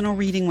personal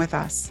reading with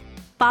us.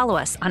 Follow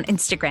us on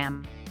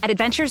Instagram at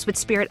Adventures with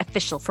Spirit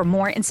Official for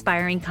more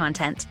inspiring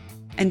content.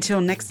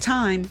 Until next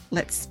time,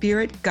 let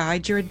Spirit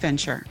guide your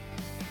adventure.